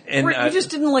you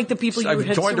just didn't like the people you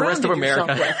had joined the rest of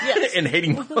America in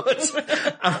hating poets.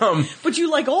 But you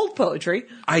like old poetry.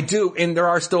 I do. And there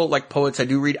are still like poets I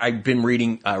do read. I've been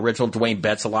reading, Reginald Dwayne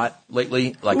Betts a lot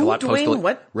lately. Like a lot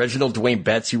what? Reginald Dwayne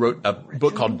Betts. He wrote a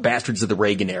book called Bastards of the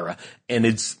Reagan Era. And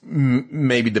it's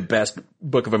maybe the best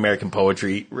book of American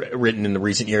poetry written in the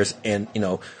recent years. And,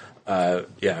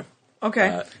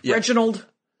 Okay. Reginald,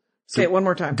 say it one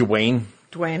more time. Dwayne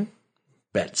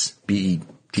Betts. Betts.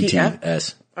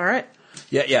 TDF. All right.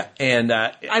 Yeah. And,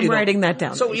 I'm writing that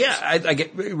down. So yeah, I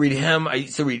read him. I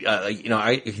used to read,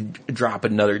 I drop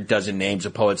another dozen names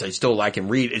of poets I still like and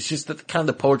read. It's just that kind of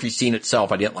the poetry scene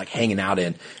itself I didn't like hanging out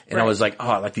in. And I was like, oh,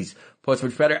 I like these poets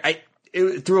much better.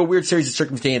 Through a weird series of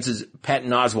circumstances, Patton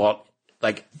Oswalt,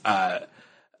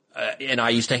 and I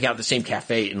used to hang out at the same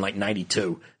cafe in like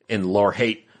 92 in Lower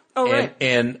Haight. Oh, right.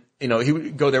 And, he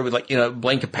would go there with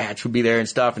Blaine Capatch would be there and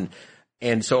stuff.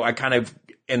 And so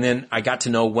and then I got to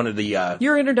know one of the,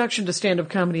 your introduction to stand-up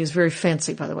comedy is very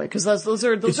fancy, by the way, because those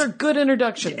are good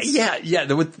introductions. Yeah.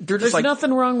 There's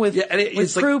nothing wrong with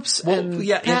groups and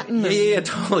Patton.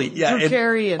 Totally. Yeah. Drew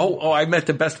Carey and. I met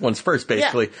the best ones first,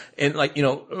 basically. Yeah.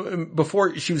 And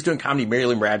before she was doing comedy,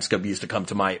 Marilyn Radska used to come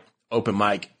to my open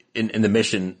mic in the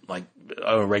Mission,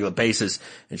 on a regular basis,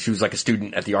 and she was like a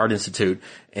student at the Art Institute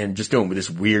and just doing this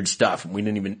weird stuff. And we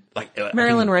didn't even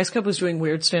Marilyn Rice Cup was doing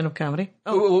weird stand-up comedy.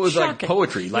 Oh, it was shocking. Like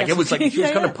poetry. It was like she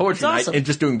was kind of poetry night and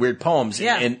just doing weird poems.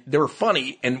 Yeah. And they were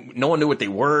funny and no one knew what they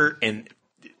were. And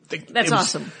that's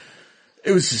awesome.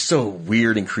 It was just so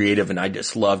weird and creative, and I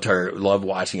just loved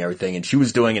watching everything. And she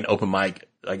was doing an open mic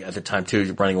at the time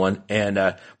too, running one. And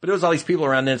but there was all these people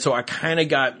around then, so I kind of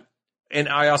got. And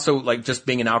I also, just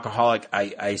being an alcoholic,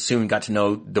 I soon got to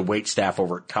know the wait staff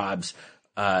over at Cobb's.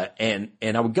 And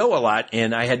I would go a lot.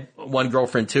 And I had one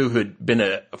girlfriend too who had been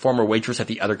a former waitress at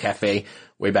the other cafe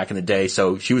way back in the day.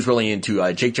 So she was really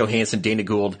into, Jake Johansson, Dana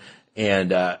Gould, and,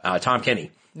 Tom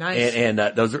Kenny. Nice. And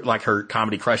those are like her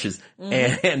comedy crushes.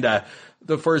 Mm-hmm. And,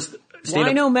 the first stand-up.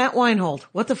 Why no Matt Weinhold?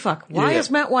 What the fuck? Why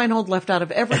is Matt Weinhold left out of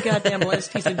every goddamn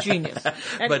list? He's a genius.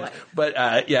 Anyway. But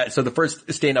so the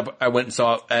first stand-up I went and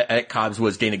saw at Cobb's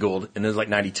was Dana Gould, and it was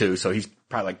 92, so he's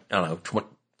probably I don't know,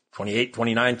 28,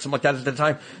 29, something like that at the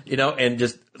time, and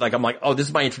just I'm like, oh, this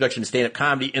is my introduction to stand-up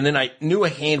comedy. And then I knew a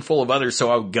handful of others, so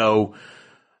I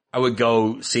would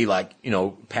go see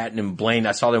Patton and Blaine.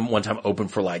 I saw them one time open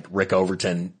for Rick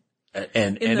Overton.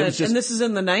 And this is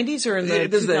in the 90s or in the 2000s?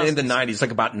 This is in the 90s,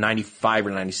 about 95 or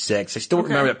 96. I still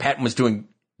remember that Patton was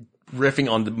riffing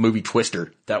on the movie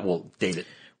Twister. That will date it.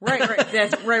 Right.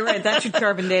 That's right. That should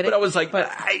carve and date it. But I was I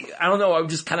don't know. I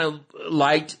just kind of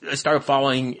I started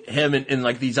following him and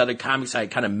these other comics I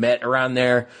kind of met around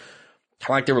there.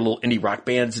 Kind of they were little indie rock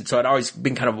bands. And so I'd always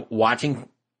been kind of watching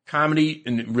comedy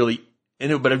and really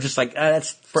into it, but I'm just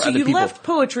that's for other people. So you left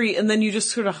poetry and then you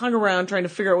just sort of hung around trying to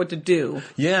figure out what to do.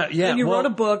 Yeah. And you wrote a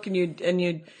book and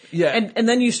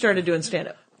then you started doing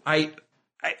stand-up. I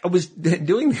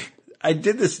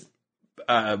did this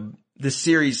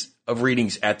series of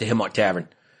readings at the Hemlock Tavern,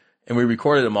 and we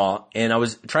recorded them all, and I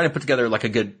was trying to put together a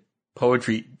good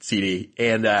poetry CD,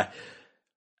 and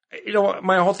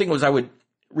my whole thing was I would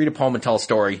read a poem and tell a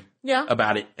story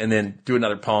about it, and then do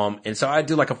another poem, and so I'd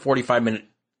do a 45-minute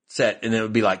set, and it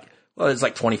would be it's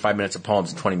 25 minutes of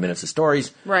poems and 20 minutes of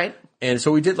stories. Right. And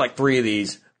so we did 3 of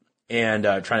these, and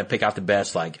trying to pick out the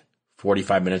best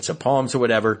 45 minutes of poems or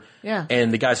whatever. Yeah.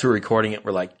 And the guys who were recording it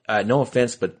were no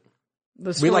offense, but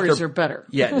the stories are better.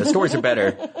 Yeah, the stories are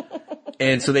better.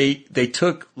 And so they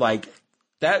took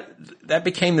that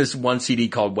became this one CD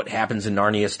called What Happens in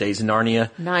Narnia Stays in Narnia.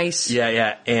 Nice.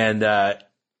 Yeah. And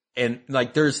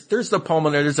there's the poem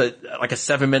on there. There's a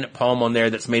 7-minute poem on there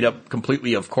that's made up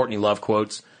completely of Courtney Love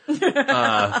quotes.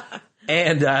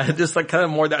 And just kind of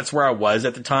more that's where I was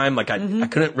at the time. I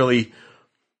couldn't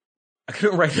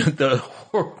write the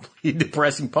horribly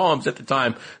depressing poems at the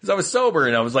time because I was sober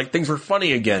and I was things were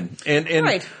funny again. And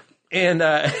right. And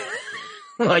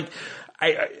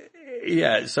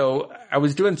so I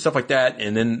was doing stuff like that,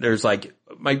 and then there's I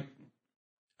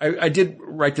did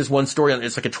write this one story on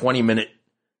it's a 20-minute.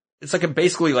 It's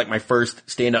basically my first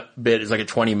stand-up bit is a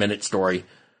 20-minute story,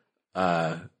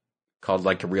 called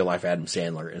a real life Adam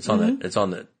Sandler. It's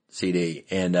on the CD.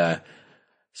 And,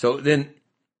 so then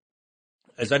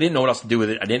as I didn't know what else to do with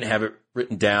it, I didn't have it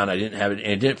written down. I didn't have it,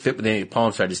 and it didn't fit with any of the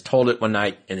poems. So I just told it one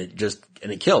night and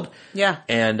it killed. Yeah.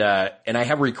 And I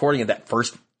have a recording of that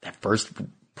first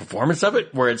performance of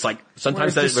it where it's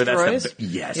sometimes that's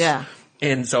yes. Yeah.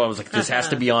 And so I was this has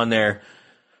to be on there.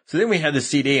 So then we had the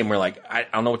CD and we're I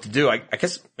don't know what to do. I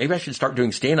guess maybe I should start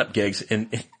doing stand-up gigs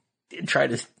and try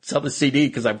to sell the CD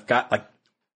because I've got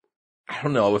I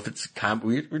don't know if it's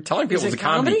comedy. We're telling people it's a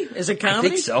comedy. Is it comedy? I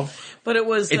think so. But it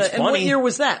was, it's and funny. What year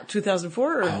was that?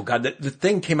 2004? Oh God, the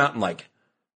thing came out in I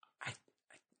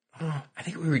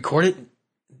think we recorded in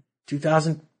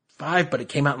 2005, but it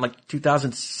came out in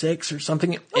 2006 or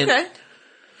something. Okay.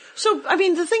 So,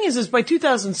 the thing is by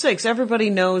 2006, everybody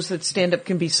knows that stand-up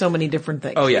can be so many different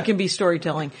things. Oh, yeah. It can be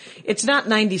storytelling. It's not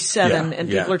 97 and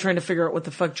people are trying to figure out what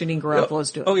the fuck Janine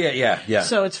Garofalo's doing. Oh, yeah.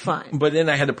 So it's fine. But then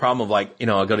I had the problem of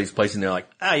I'll go to these places and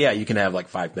they're you can have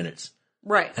 5 minutes.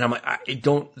 Right. And I'm like, I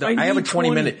have a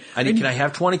 20-minute. Can I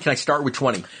have 20? Can I start with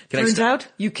 20? Turns out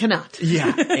you cannot.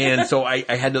 Yeah. And so I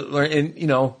had to learn, and you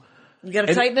got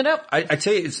to tighten it up. I'd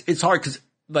say it's hard because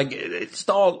like it's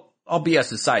all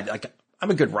BS aside. Like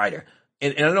I'm a good writer.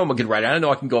 And I know I'm a good writer. I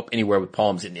know I can go up anywhere with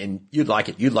poems and you'd like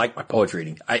it. You'd like my poetry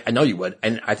reading. I know you would.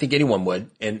 And I think anyone would.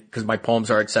 And cause my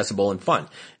poems are accessible and fun.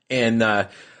 And, man,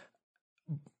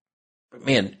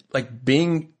 like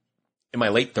being in my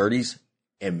late 30s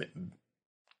and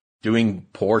doing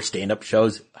poor stand-up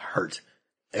shows hurt.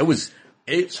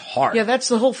 It's hard. Yeah, that's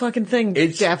the whole fucking thing,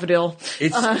 Daffodil.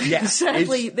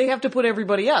 Sadly, they have to put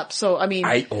everybody up. So, I mean,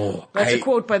 that's a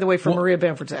quote, by the way, from Maria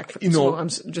Bamford's act. So I'm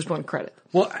just one credit.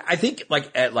 Well, I think like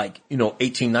at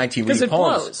 18, 19 reading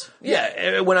poems. Blows.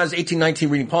 Yeah. When I was 18, 19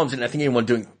 reading poems, and I think anyone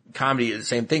doing comedy is the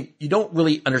same thing, you don't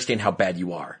really understand how bad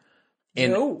you are.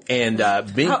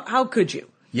 How could you?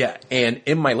 Yeah. And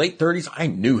in my late 30s, I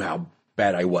knew how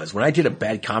bad I was. When I did a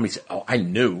bad comedy set, I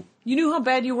knew. You knew how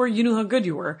bad you were, you knew how good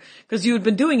you were, because you had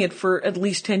been doing it for at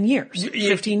least 10 years,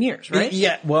 15 years, right?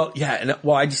 Yeah, well, yeah, and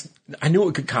I knew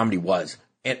what good comedy was,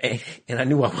 and I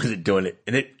knew I wasn't doing it,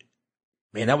 and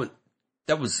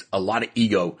that was a lot of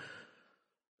ego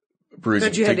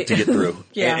bruising to get through.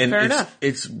 Yeah, and fair enough.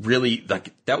 It's really,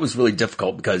 like, that was really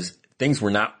difficult because things were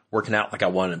not working out like I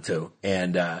wanted them to,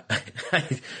 and,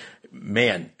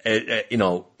 man,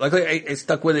 luckily I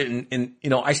stuck with it, and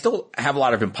I still have a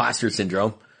lot of imposter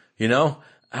syndrome. I don't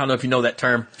know if you know that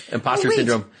term, imposter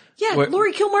syndrome. Yeah,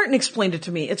 Laurie Kilmartin explained it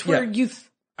to me. It's where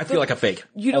I feel like a fake.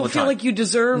 You don't feel like you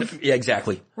deserve. Yeah,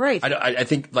 exactly. Right. I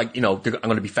think like, I'm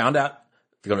going to be found out.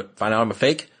 They're going to find out I'm a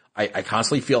fake. I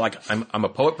constantly feel like I'm a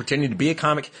poet pretending to be a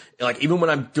comic. Like even when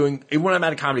I'm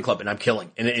at a comedy club and I'm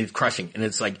killing and it's crushing and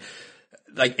it's like,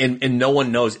 and no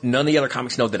one knows, none of the other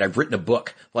comics know that I've written a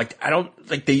book. Like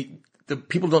the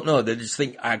people don't know. They just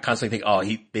think, I constantly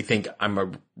think, they think I'm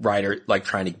a writer, like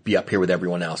trying to be up here with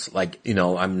everyone else. Like,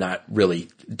 I'm not really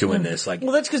doing this. Like,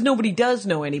 well, that's because nobody does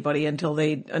know anybody until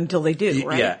they do,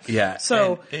 right? Yeah.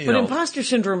 So, but imposter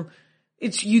syndrome,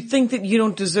 you think that you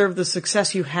don't deserve the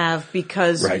success you have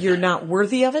because you're not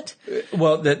worthy of it?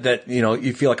 Well,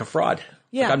 you feel like a fraud.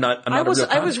 Yeah. Like I'm not a real comic.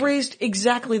 I was raised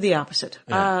exactly the opposite.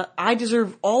 Yeah. I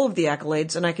deserve all of the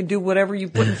accolades and I can do whatever you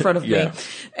put in front of me.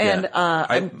 And,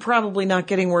 I'm probably not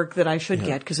getting work that I should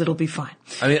get because it'll be fine.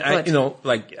 I mean,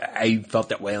 I felt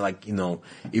that way,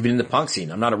 even in the punk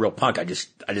scene. I'm not a real punk. I just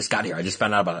got here. I just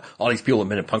found out about it. All these people have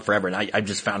been in punk forever and I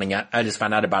just found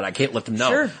out about it. I can't let them know.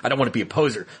 Sure. I don't want to be a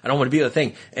poser. I don't want to be the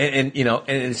thing. And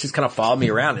it's just kind of followed me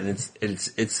around and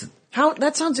it's,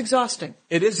 that sounds exhausting.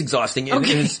 It is exhausting. And,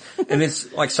 okay. and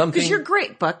it's like something. Because you're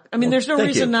great, Buck. I mean, there's no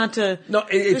reason not to. No,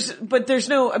 there's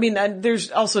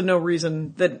also no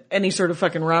reason that any sort of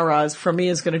fucking rah-rahs from me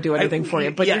is going to do anything for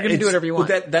you. But you're going to do whatever you want.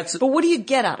 But what do you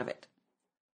get out of it?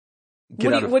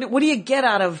 What do you get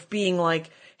out of being like,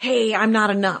 hey, I'm not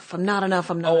enough. I'm not enough.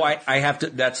 I'm not enough. I have to,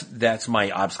 that's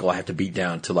my obstacle I have to beat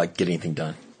down to get anything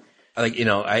done.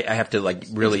 I have to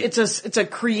really. It's a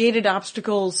created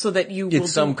obstacle so that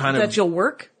you'll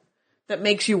work, that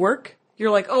makes you work. You're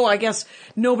like, oh, I guess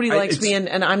nobody likes me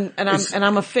and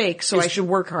I'm a fake, so I should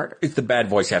work harder. It's the bad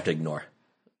voice you have to ignore.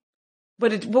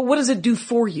 But what does it do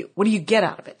for you? What do you get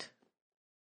out of it?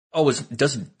 Oh, it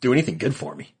doesn't do anything good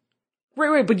for me.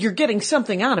 Right, but you're getting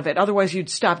something out of it. Otherwise you'd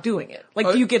stop doing it.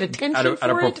 Do you get attention out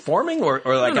of performing or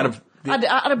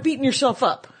out of beating yourself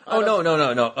up? Oh,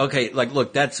 no. Okay,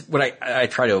 look, that's what I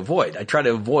try to avoid. I try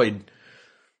to avoid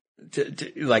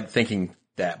thinking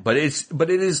that, but it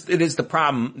is the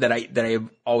problem that I've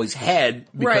always had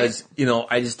because,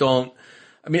 I just don't,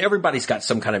 everybody's got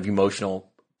some kind of emotional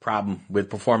problem with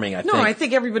performing, I think. No, I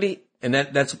think everybody. And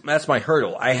that's my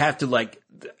hurdle. I have to to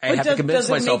convince myself.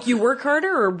 Does it make you work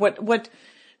harder or what?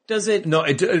 Does it? No,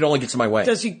 it only gets in my way.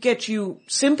 Does it get you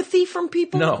sympathy from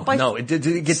people? No, it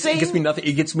gets me nothing.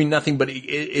 It gets me nothing, but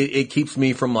it keeps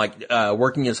me from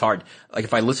working as hard.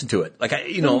 If I listen to it,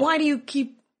 Then why do you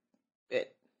keep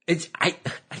it? I'm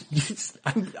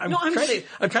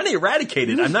trying to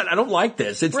eradicate it. I don't like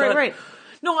this. It's right.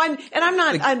 No, I'm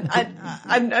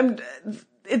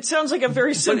it sounds like a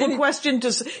very simple question.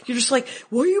 You're just like,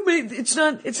 well, it's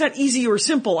not easy or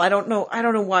simple. I don't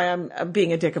know why I'm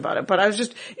being a dick about it, but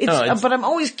but I'm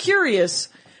always curious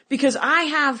because I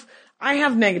have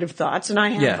negative thoughts and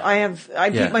I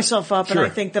beat myself up and I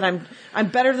think that I'm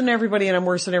better than everybody and I'm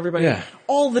worse than everybody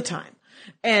all the time.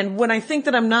 And when I think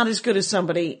that I'm not as good as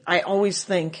somebody, I always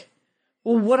think,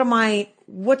 well,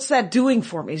 what's that doing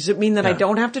for me? Does it mean that I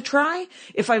don't have to try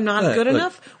if I'm not good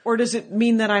enough? Or does it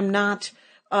mean that I'm not,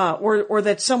 or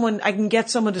that I can get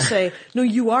someone to say, no,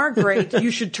 you are great.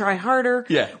 You should try harder.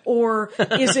 Yeah. Or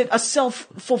is it a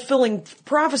self-fulfilling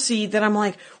prophecy that I'm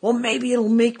like, well, maybe it'll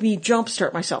make me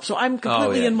jumpstart myself. So I'm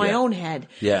completely in my own head.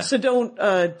 Yeah. So don't,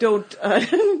 well,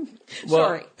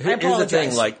 sorry. I apologize. Here's the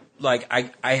thing, like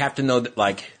I have to know that,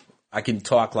 like, I can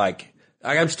talk, like,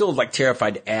 I'm still, like,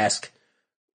 terrified to ask,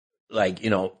 like, you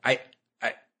know,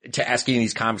 to ask any of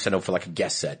these comics I know for, like, a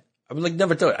guest set. I would, like,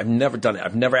 never do it. I've never done it.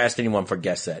 I've never asked anyone for a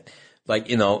guest set. Like,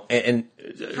 you know, and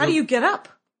how do you get up?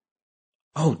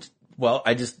 Oh, well,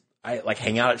 I like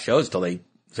hang out at shows till they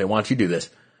say, why don't you do this?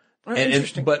 Oh,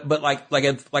 interesting. But like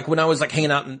when I was, like,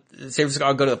 hanging out in San Francisco,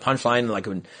 I'll go to the Punchline, like,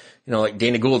 when, you know, like,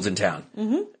 Dana Gould's in town.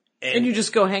 Mm-hmm. And you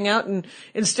just go hang out, and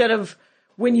instead of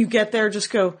when you get there,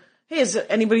 just go, hey, is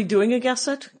anybody doing a guest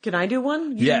set? Can I do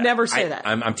one? You never say that.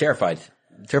 I'm terrified.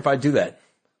 Terrified to do that.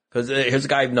 Cause here's a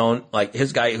guy I've known, like,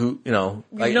 here's a guy who, you know,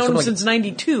 like. You've known him since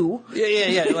 92.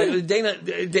 Yeah. Like, Dana,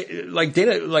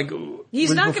 like.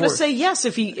 He's not going to say yes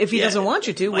if he doesn't want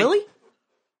you to, like, will he?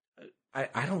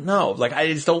 I don't know. Like,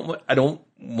 I don't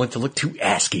want to look too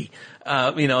asky.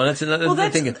 You know, that's another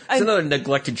thing. It's another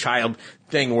neglected child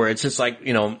thing where it's just like,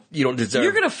 you know, you don't deserve.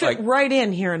 You're going to fit right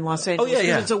in here in Los Angeles. Oh,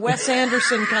 yeah. It's a Wes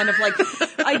Anderson kind of like,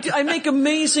 I make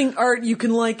amazing art. You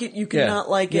can like it. You cannot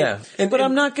like it. Yeah. But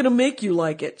I'm not going to make you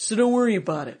like it. So don't worry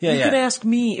about it. You can ask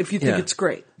me if you think it's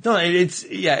great. No, it's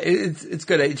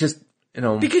good. It just, you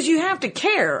know. Because you have to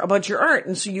care about your art.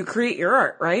 And so you create your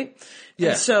art, right?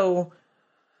 Yeah. And so,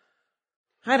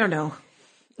 I don't know.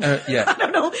 I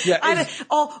don't know. Yeah,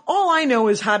 all I know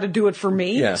is how to do it for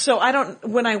me. Yeah. So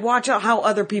when I watch out how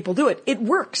other people do it, it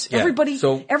works. Yeah.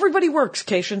 Everybody works,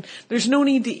 Cation. There's no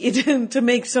need to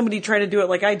make somebody try to do it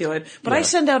like I do it. But I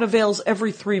send out avails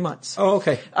every 3 months. Oh,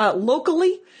 okay.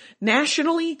 Locally,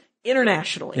 nationally,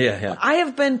 internationally. Yeah. I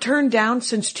have been turned down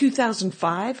since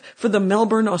 2005 for the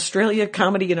Melbourne, Australia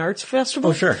Comedy and Arts Festival.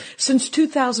 Oh, sure. Since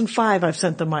 2005, I've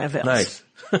sent them my avails. Nice.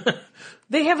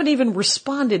 They haven't even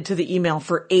responded to the email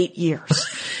for 8 years.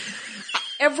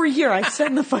 Every year I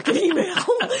send the fucking email,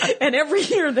 and every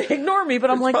year they ignore me,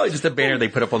 but I'm like. Probably just a banner they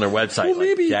put up on their website. Well,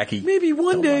 like, Jackie. Maybe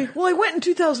one day. Well, I went in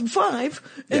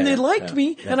 2005, and they liked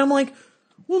me, and I'm like,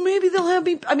 well, maybe they'll have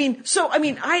me.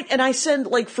 I send,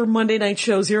 like, for Monday night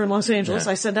shows here in Los Angeles,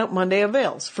 I send out Monday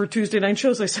avails. For Tuesday night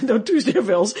shows, I send out Tuesday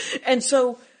avails. And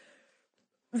so,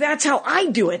 that's how I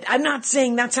do it. I'm not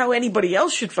saying that's how anybody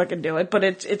else should fucking do it, but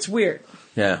it's weird.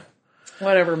 Yeah.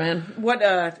 Whatever, man.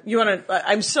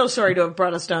 I'm so sorry to have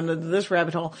brought us down to this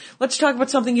rabbit hole. Let's talk about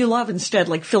something you love instead,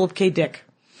 like Philip K. Dick.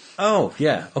 Oh,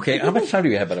 yeah. Okay. How much time do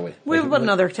we have, by the way? We have about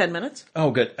another 10 minutes.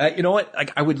 Oh, good. You know what?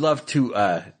 Like, I would love to,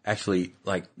 actually,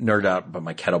 like, nerd out about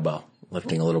my kettlebell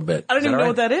lifting a little bit. I don't even know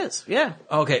what that is. Yeah.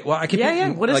 Okay. Well, I can. Yeah.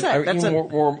 What is that? That's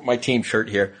wore my team shirt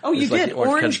here. Oh, you did.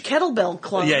 Orange Kettlebell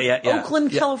Club. Yeah.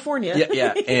 Oakland, California.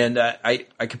 Yeah. And, I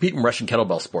compete in Russian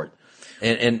kettlebell sport.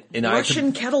 And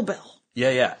Russian kettlebell.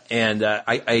 Yeah. And,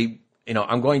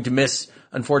 I'm going to miss,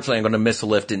 unfortunately, I'm going to miss a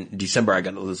lift in December. I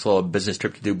got this little business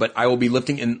trip to do, but I will be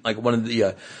lifting in, like, one of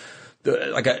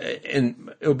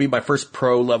it'll be my first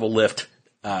pro level lift,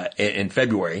 in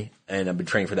February. And I've been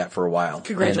training for that for a while.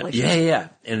 Congratulations. And, yeah.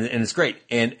 And it's great.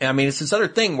 And I mean, it's this other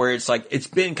thing where it's like, it's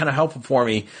been kind of helpful for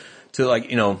me to, like,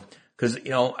 cause,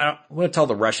 I want to tell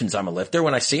the Russians I'm a lifter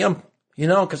when I see them,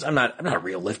 cause I'm not a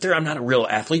real lifter. I'm not a real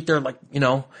athlete. They're like,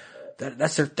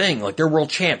 that's their thing. Like, they're world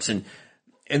champs. And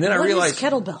then I realized.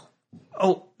 What is kettlebell?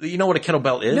 Oh, you know what a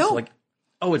kettlebell is? No. Like,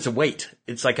 oh, it's a weight.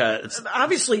 It's like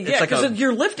obviously, yeah, because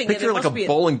you're lifting it. Picture like a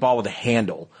bowling ball with a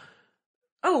handle.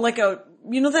 Oh, like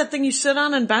that thing you sit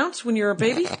on and bounce when you're a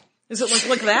baby? Is it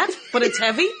like that? But it's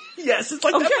heavy? Yes, it's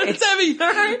like that, but it's heavy.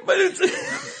 All right. But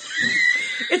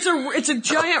it's a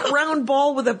giant round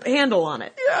ball with a handle on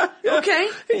it. Yeah. Okay.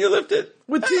 And you lift it.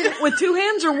 With two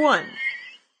hands or one?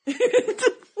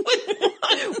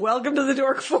 Welcome to the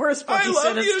Dork Forest, Bucky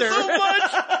Sinister.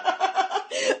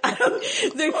 I love you so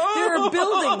much. There are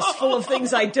buildings full of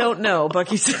things I don't know,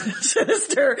 Bucky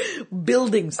Sinister.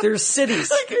 Buildings. There's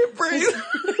cities. I can't breathe.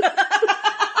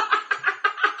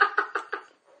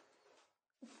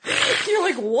 You're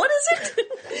like, what is it?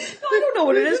 No, I don't know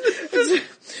what it is.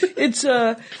 It's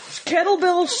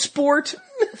kettlebell sport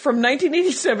from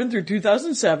 1987 through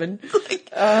 2007.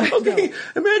 Okay,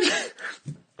 no.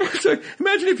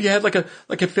 Imagine if you had like a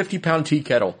 50-pound tea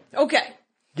kettle. Okay.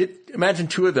 Imagine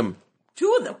two of them.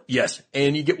 Two of them? Yes.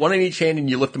 And you get one in each hand and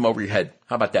you lift them over your head.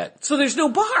 How about that? So there's no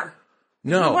bar?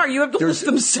 No bar. You have to lift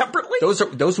them separately?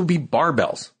 Those would be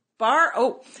barbells. Bar?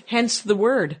 Oh, hence the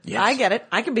word. Yes. I get it.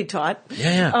 I can be taught.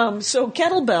 Yeah. So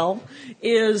kettlebell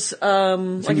is,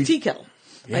 like a tea kettle.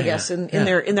 I guess, in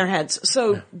their heads.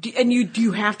 So, do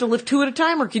you have to lift 2 at a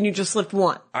time, or can you just lift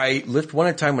 1? I lift 1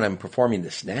 at a time when I'm performing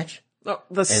the snatch. Oh,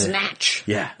 the snatch.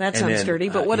 Yeah. That sounds sturdy,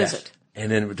 but what is it? And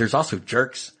then there's also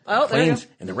jerks, cleans,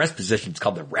 and the rest position is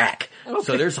called the rack. Okay.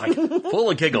 So there's like full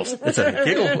of giggles. It's a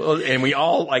giggle, and we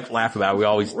all like laugh about it. We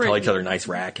always tell each other nice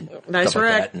rack and nice stuff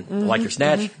rack. like that. And like your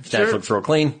snatch, snatch looks real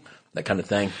clean, that kind of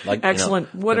thing. Like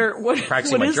excellent. What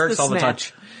practicing my jerks all the time.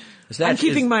 I'm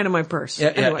keeping mine in my purse.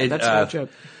 Yeah, anyway, that's a joke.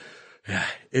 Yeah,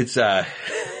 it's I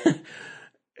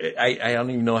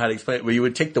don't even know how to explain it. Well, you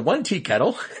would take the 1 tea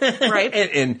kettle, right,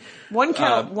 and one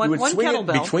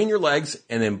kettlebell between your legs,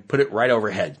 and then put it right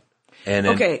overhead. And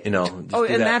then,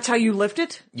 and that's how you lift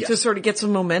it? Yes. To sort of get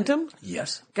some momentum?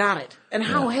 Yes. Got it. And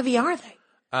how heavy are they?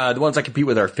 The ones I compete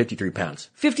with are 53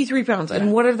 pounds. 53 pounds. Yeah.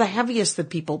 And what are the heaviest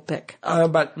that people pick?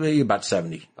 About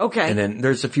 70. Okay. And then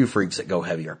there's a few freaks that go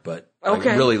heavier, but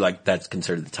really that's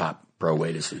considered the top pro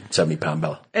weight is 70-pound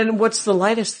bell. And what's the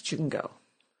lightest that you can go?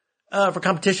 For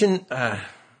competition,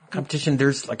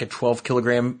 there's like a 12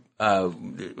 kilogram,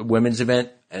 women's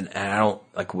event. And I don't,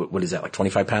 like, what is that, like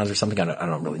 25 pounds or something? I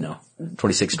don't really know.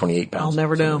 26, 28 pounds. I'll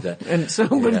never know. Like and so,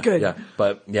 but good. Yeah.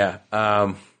 But you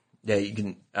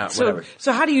can, whatever.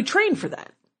 So how do you train for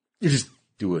that? You just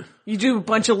do it. You do a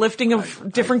bunch of lifting of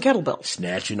different kettlebells.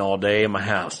 Snatching all day in my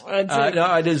house.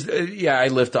 I just, I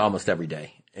lift almost every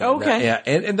day. And, okay.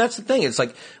 And that's the thing. It's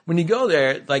like, when you go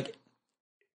there, like,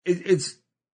 it's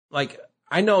like,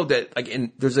 I know that, like,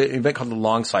 there's an event called the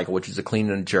long cycle, which is a clean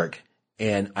and a jerk.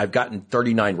 And I've gotten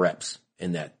 39 reps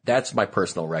in that. That's my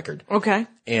personal record. Okay.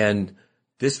 And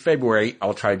this February,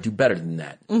 I'll try to do better than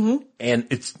that. Mm-hmm.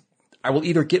 And I will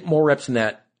either get more reps than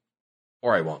that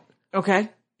or I won't. Okay.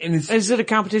 And is it a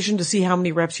competition to see how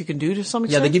many reps you can do to some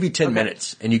extent? Yeah, they give you 10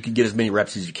 minutes and you can get as many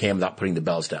reps as you can without putting the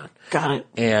bells down. Got it.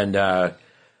 And,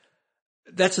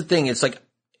 that's the thing. It's like,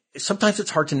 sometimes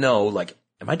it's hard to know, like,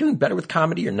 am I doing better with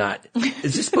comedy or not?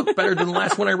 Is this book better than the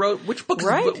last one I wrote? Which book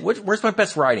where's my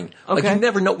best writing? Okay. Like, you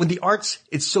never know. With the arts,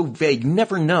 it's so vague. You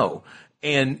never know.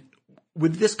 And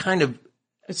with this kind of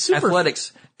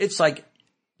athletics, it's like,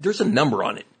 there's a number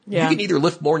on it. Yeah. You can either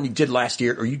lift more than you did last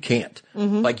year or you can't.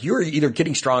 Mm-hmm. Like, you're either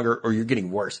getting stronger or you're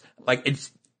getting worse. Like,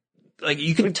 it's, like,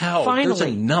 you can tell finally, there's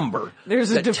a number.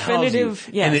 There's a definitive,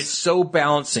 yes. And it's so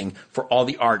balancing for all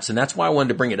the arts. And that's why I wanted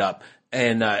to bring it up.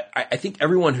 And I think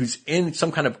everyone who's in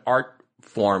some kind of art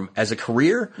form as a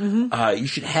career, you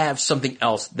should have something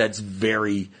else that's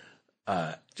very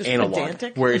just analog,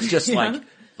 pedantic? Where it's just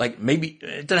like maybe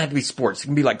it doesn't have to be sports. It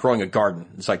can be like growing a garden.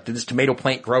 It's like, did this tomato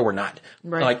plant grow or not?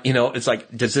 Right. Like, it's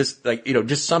like, does this, like,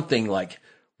 just something like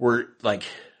where like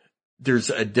there's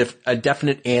a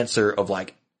definite answer of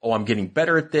like, oh, I'm getting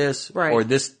better at this, right. Or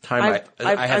this time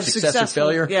I have success or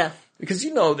failure. Yeah. Because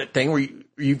that thing where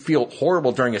you feel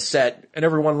horrible during a set and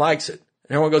everyone likes it.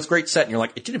 And everyone goes, great set. And you're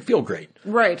like, it didn't feel great.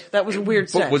 Right. That was a weird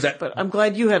set. But I'm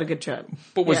glad you had a good shot.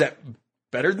 But was that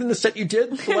better than the set you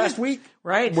did the last week?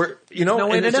 Right. Where, no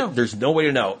way to know. There's no way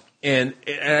to know. And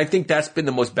I think that's been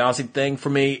the most balancing thing for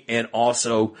me. And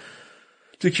also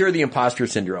to cure the imposter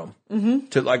syndrome. Mm-hmm.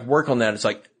 To like work on that. It's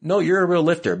like, no, you're a real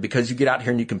lifter because you get out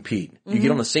here and you compete. You get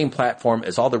on the same platform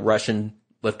as all the Russian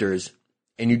lifters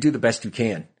and you do the best you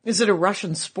can. Is it a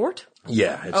Russian sport?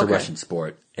 Yeah, it's a Russian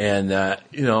sport. And, it's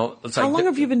like. How long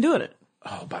have you been doing it?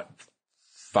 Oh, about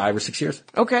 5 or 6 years.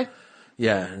 Okay.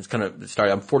 Yeah, it's kind of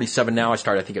started. I'm 47 now. I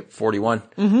started, I think, at 41.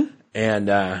 Mm-hmm.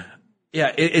 And,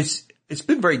 it's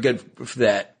been very good for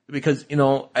that because,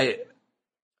 they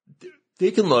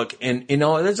can look and,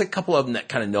 there's a couple of them that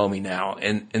kind of know me now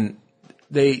and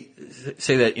they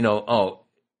say that,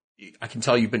 I can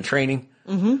tell you've been training.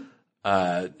 Mm-hmm.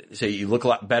 Say you look a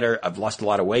lot better. I've lost a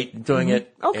lot of weight doing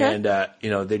it. Okay. And,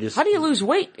 they just. How do you lose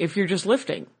weight if you're just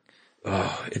lifting?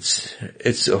 Oh, it's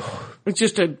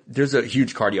just there's a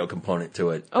huge cardio component to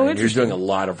it. Oh, and you're doing a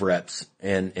lot of reps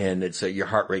and it's your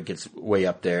heart rate gets way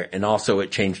up there. And also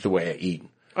it changed the way I eat.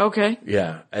 Okay.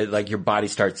 Yeah. Like your body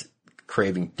starts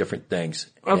craving different things.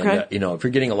 Okay. And, if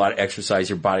you're getting a lot of exercise,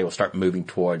 your body will start moving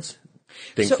towards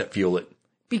things that fuel it.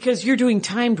 Because you're doing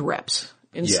timed reps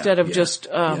instead of just,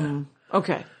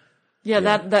 okay. Yeah,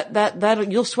 that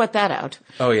you'll sweat that out.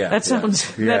 Oh yeah. That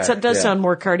sounds, that does sound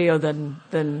more cardio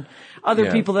than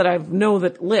other people that I know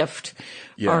that lift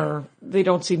they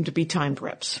don't seem to be timed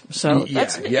reps. So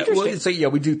that's interesting. Well, it's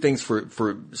like, we do things for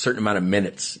a certain amount of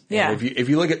minutes. Yeah. And if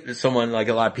you look at someone, like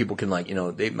a lot of people can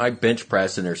they might bench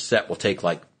press and their set will take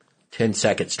like 10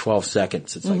 seconds, 12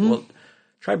 seconds. It's like, well,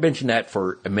 try benching that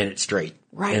for a minute straight.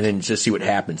 Right. And then just see what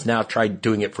happens. Now try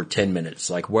doing it for 10 minutes.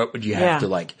 Like what would you have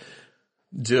to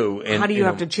do? And how do you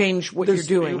have to change what you're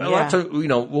doing? A lot of times,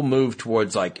 we'll move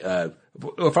towards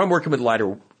if I'm working with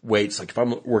lighter weights, like if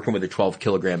I'm working with a 12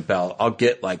 kilogram bell, I'll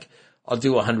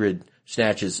do 100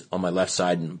 snatches on my left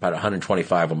side and about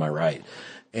 125 on my right.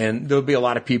 And there'll be a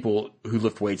lot of people who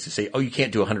lift weights who say, oh, you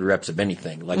can't do 100 reps of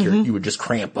anything. Like you would just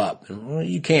cramp up. And, well,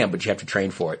 you can, but you have to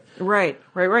train for it. Right.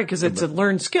 Cause it's a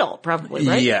learned skill, probably,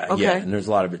 right? Yeah, okay. Yeah. And there's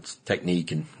a lot of it's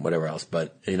technique and whatever else.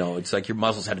 But, it's like your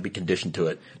muscles have to be conditioned to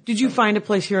it. Did you find a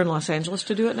place here in Los Angeles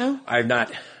to do it now? I've not.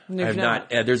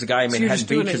 There's a guy in Manhattan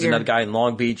Beach. There's another guy in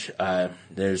Long Beach.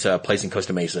 There's a place in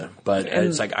Costa Mesa. But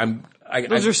it's like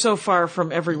those are so far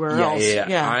from everywhere else.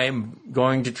 Yeah. I'm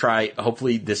going to try,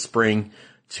 hopefully this spring,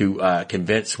 to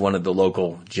convince one of the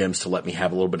local gyms to let me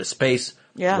have a little bit of space.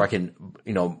 Yeah. Where I can,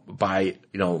 buy,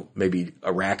 maybe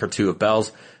a rack or two of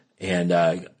bells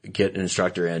and get an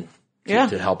instructor in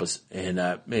to help us. And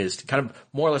it's kind of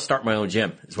more or less start my own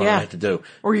gym is what I have to do.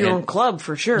 Or your own club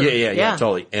for sure. Yeah,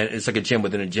 totally. And it's like a gym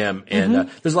within a gym.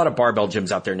 And there's a lot of barbell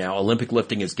gyms out there now. Olympic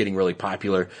lifting is getting really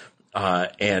popular.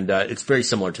 It's very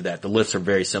similar to that. The lifts are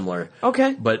very similar.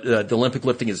 Okay. But the Olympic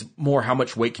lifting is more how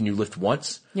much weight can you lift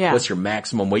once? Yeah. What's your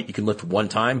maximum weight you can lift one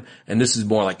time? And this is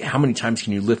more like how many times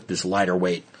can you lift this lighter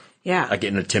weight? Yeah. Like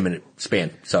in a 10-minute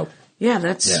span. So. Yeah,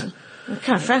 that's kind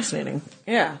of fascinating.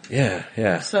 Yeah.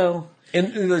 Yeah. So.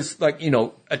 And there's like,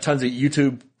 tons of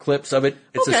YouTube clips of it.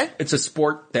 It's a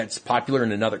sport that's popular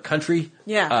in another country.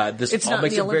 Yeah. It's not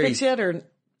in the Olympics yet or?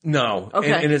 No.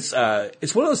 Okay. And it's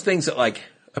one of those things that like,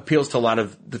 appeals to a lot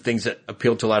of the things that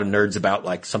appeal to a lot of nerds about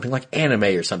like something like anime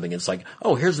or something. It's like,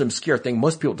 oh, here's an obscure thing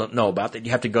most people don't know about that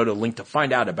you have to go to a link to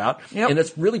find out about. Yep. And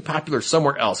it's really popular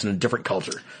somewhere else in a different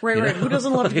culture. Right. Who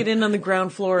doesn't love to get in on the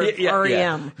ground floor of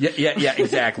REM? Yeah,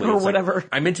 exactly. Or it's whatever. Like,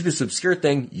 I'm into this obscure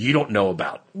thing you don't know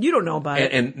about. You don't know about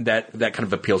it. And that kind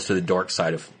of appeals to the dork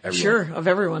side of everyone. Sure, of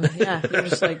everyone. Yeah. You're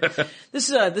just like, this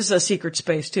is a secret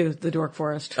space too, the Dork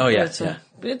Forest. Oh yeah.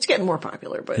 It's getting more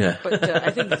popular, but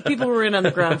I think the people who are in on the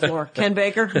ground floor, Ken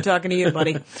Baker, I'm talking to you,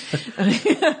 buddy.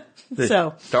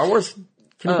 So Star Wars?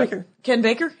 Ken Baker? Ken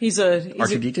Baker? He's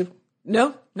R2-D2?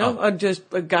 No, just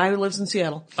a guy who lives in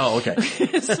Seattle. Oh, okay.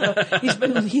 So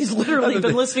he's literally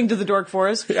been listening to the Dork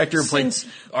Forest since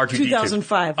R2-D2.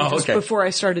 2005, which was before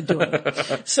I started doing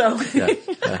it. So,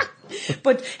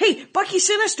 but hey, Bucky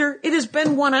Sinister, it has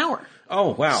been 1 hour.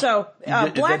 Oh, wow. So,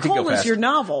 Black Hole is your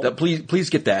novel. Please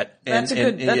get that. That's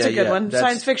a good one.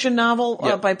 Science fiction novel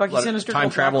by Bucky Sinister. Time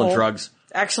travel and drugs.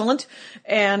 Excellent.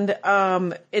 And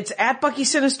it's at Bucky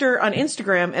Sinister on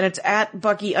Instagram, and it's at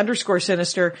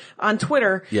Bucky_Sinister on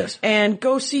Twitter. Yes. And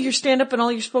go see your stand-up and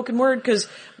all your spoken word, because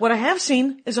what I have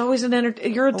seen is always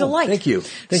you're a delight. Thank you.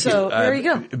 So there you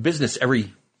go. Business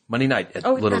every Monday night at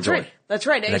Little Joy. Right. That's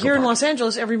right. Here in Los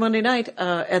Angeles, every Monday night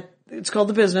it's called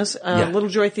The Business, Little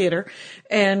Joy Theater,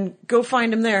 and go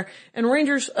find him there. And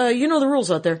Rangers, you know the rules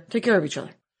out there. Take care of each other.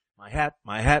 My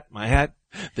hat.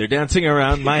 They're dancing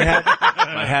around my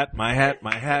hat. My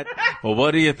hat. Well,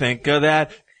 what do you think of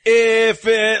that? If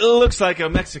it looks like a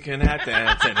Mexican hat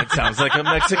dance and it sounds like a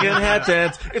Mexican hat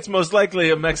dance, it's most likely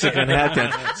a Mexican hat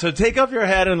dance. So take off your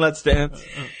hat and let's dance.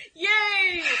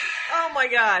 Yay! Oh my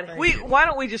God. Why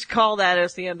don't we just call that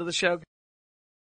as the end of the show?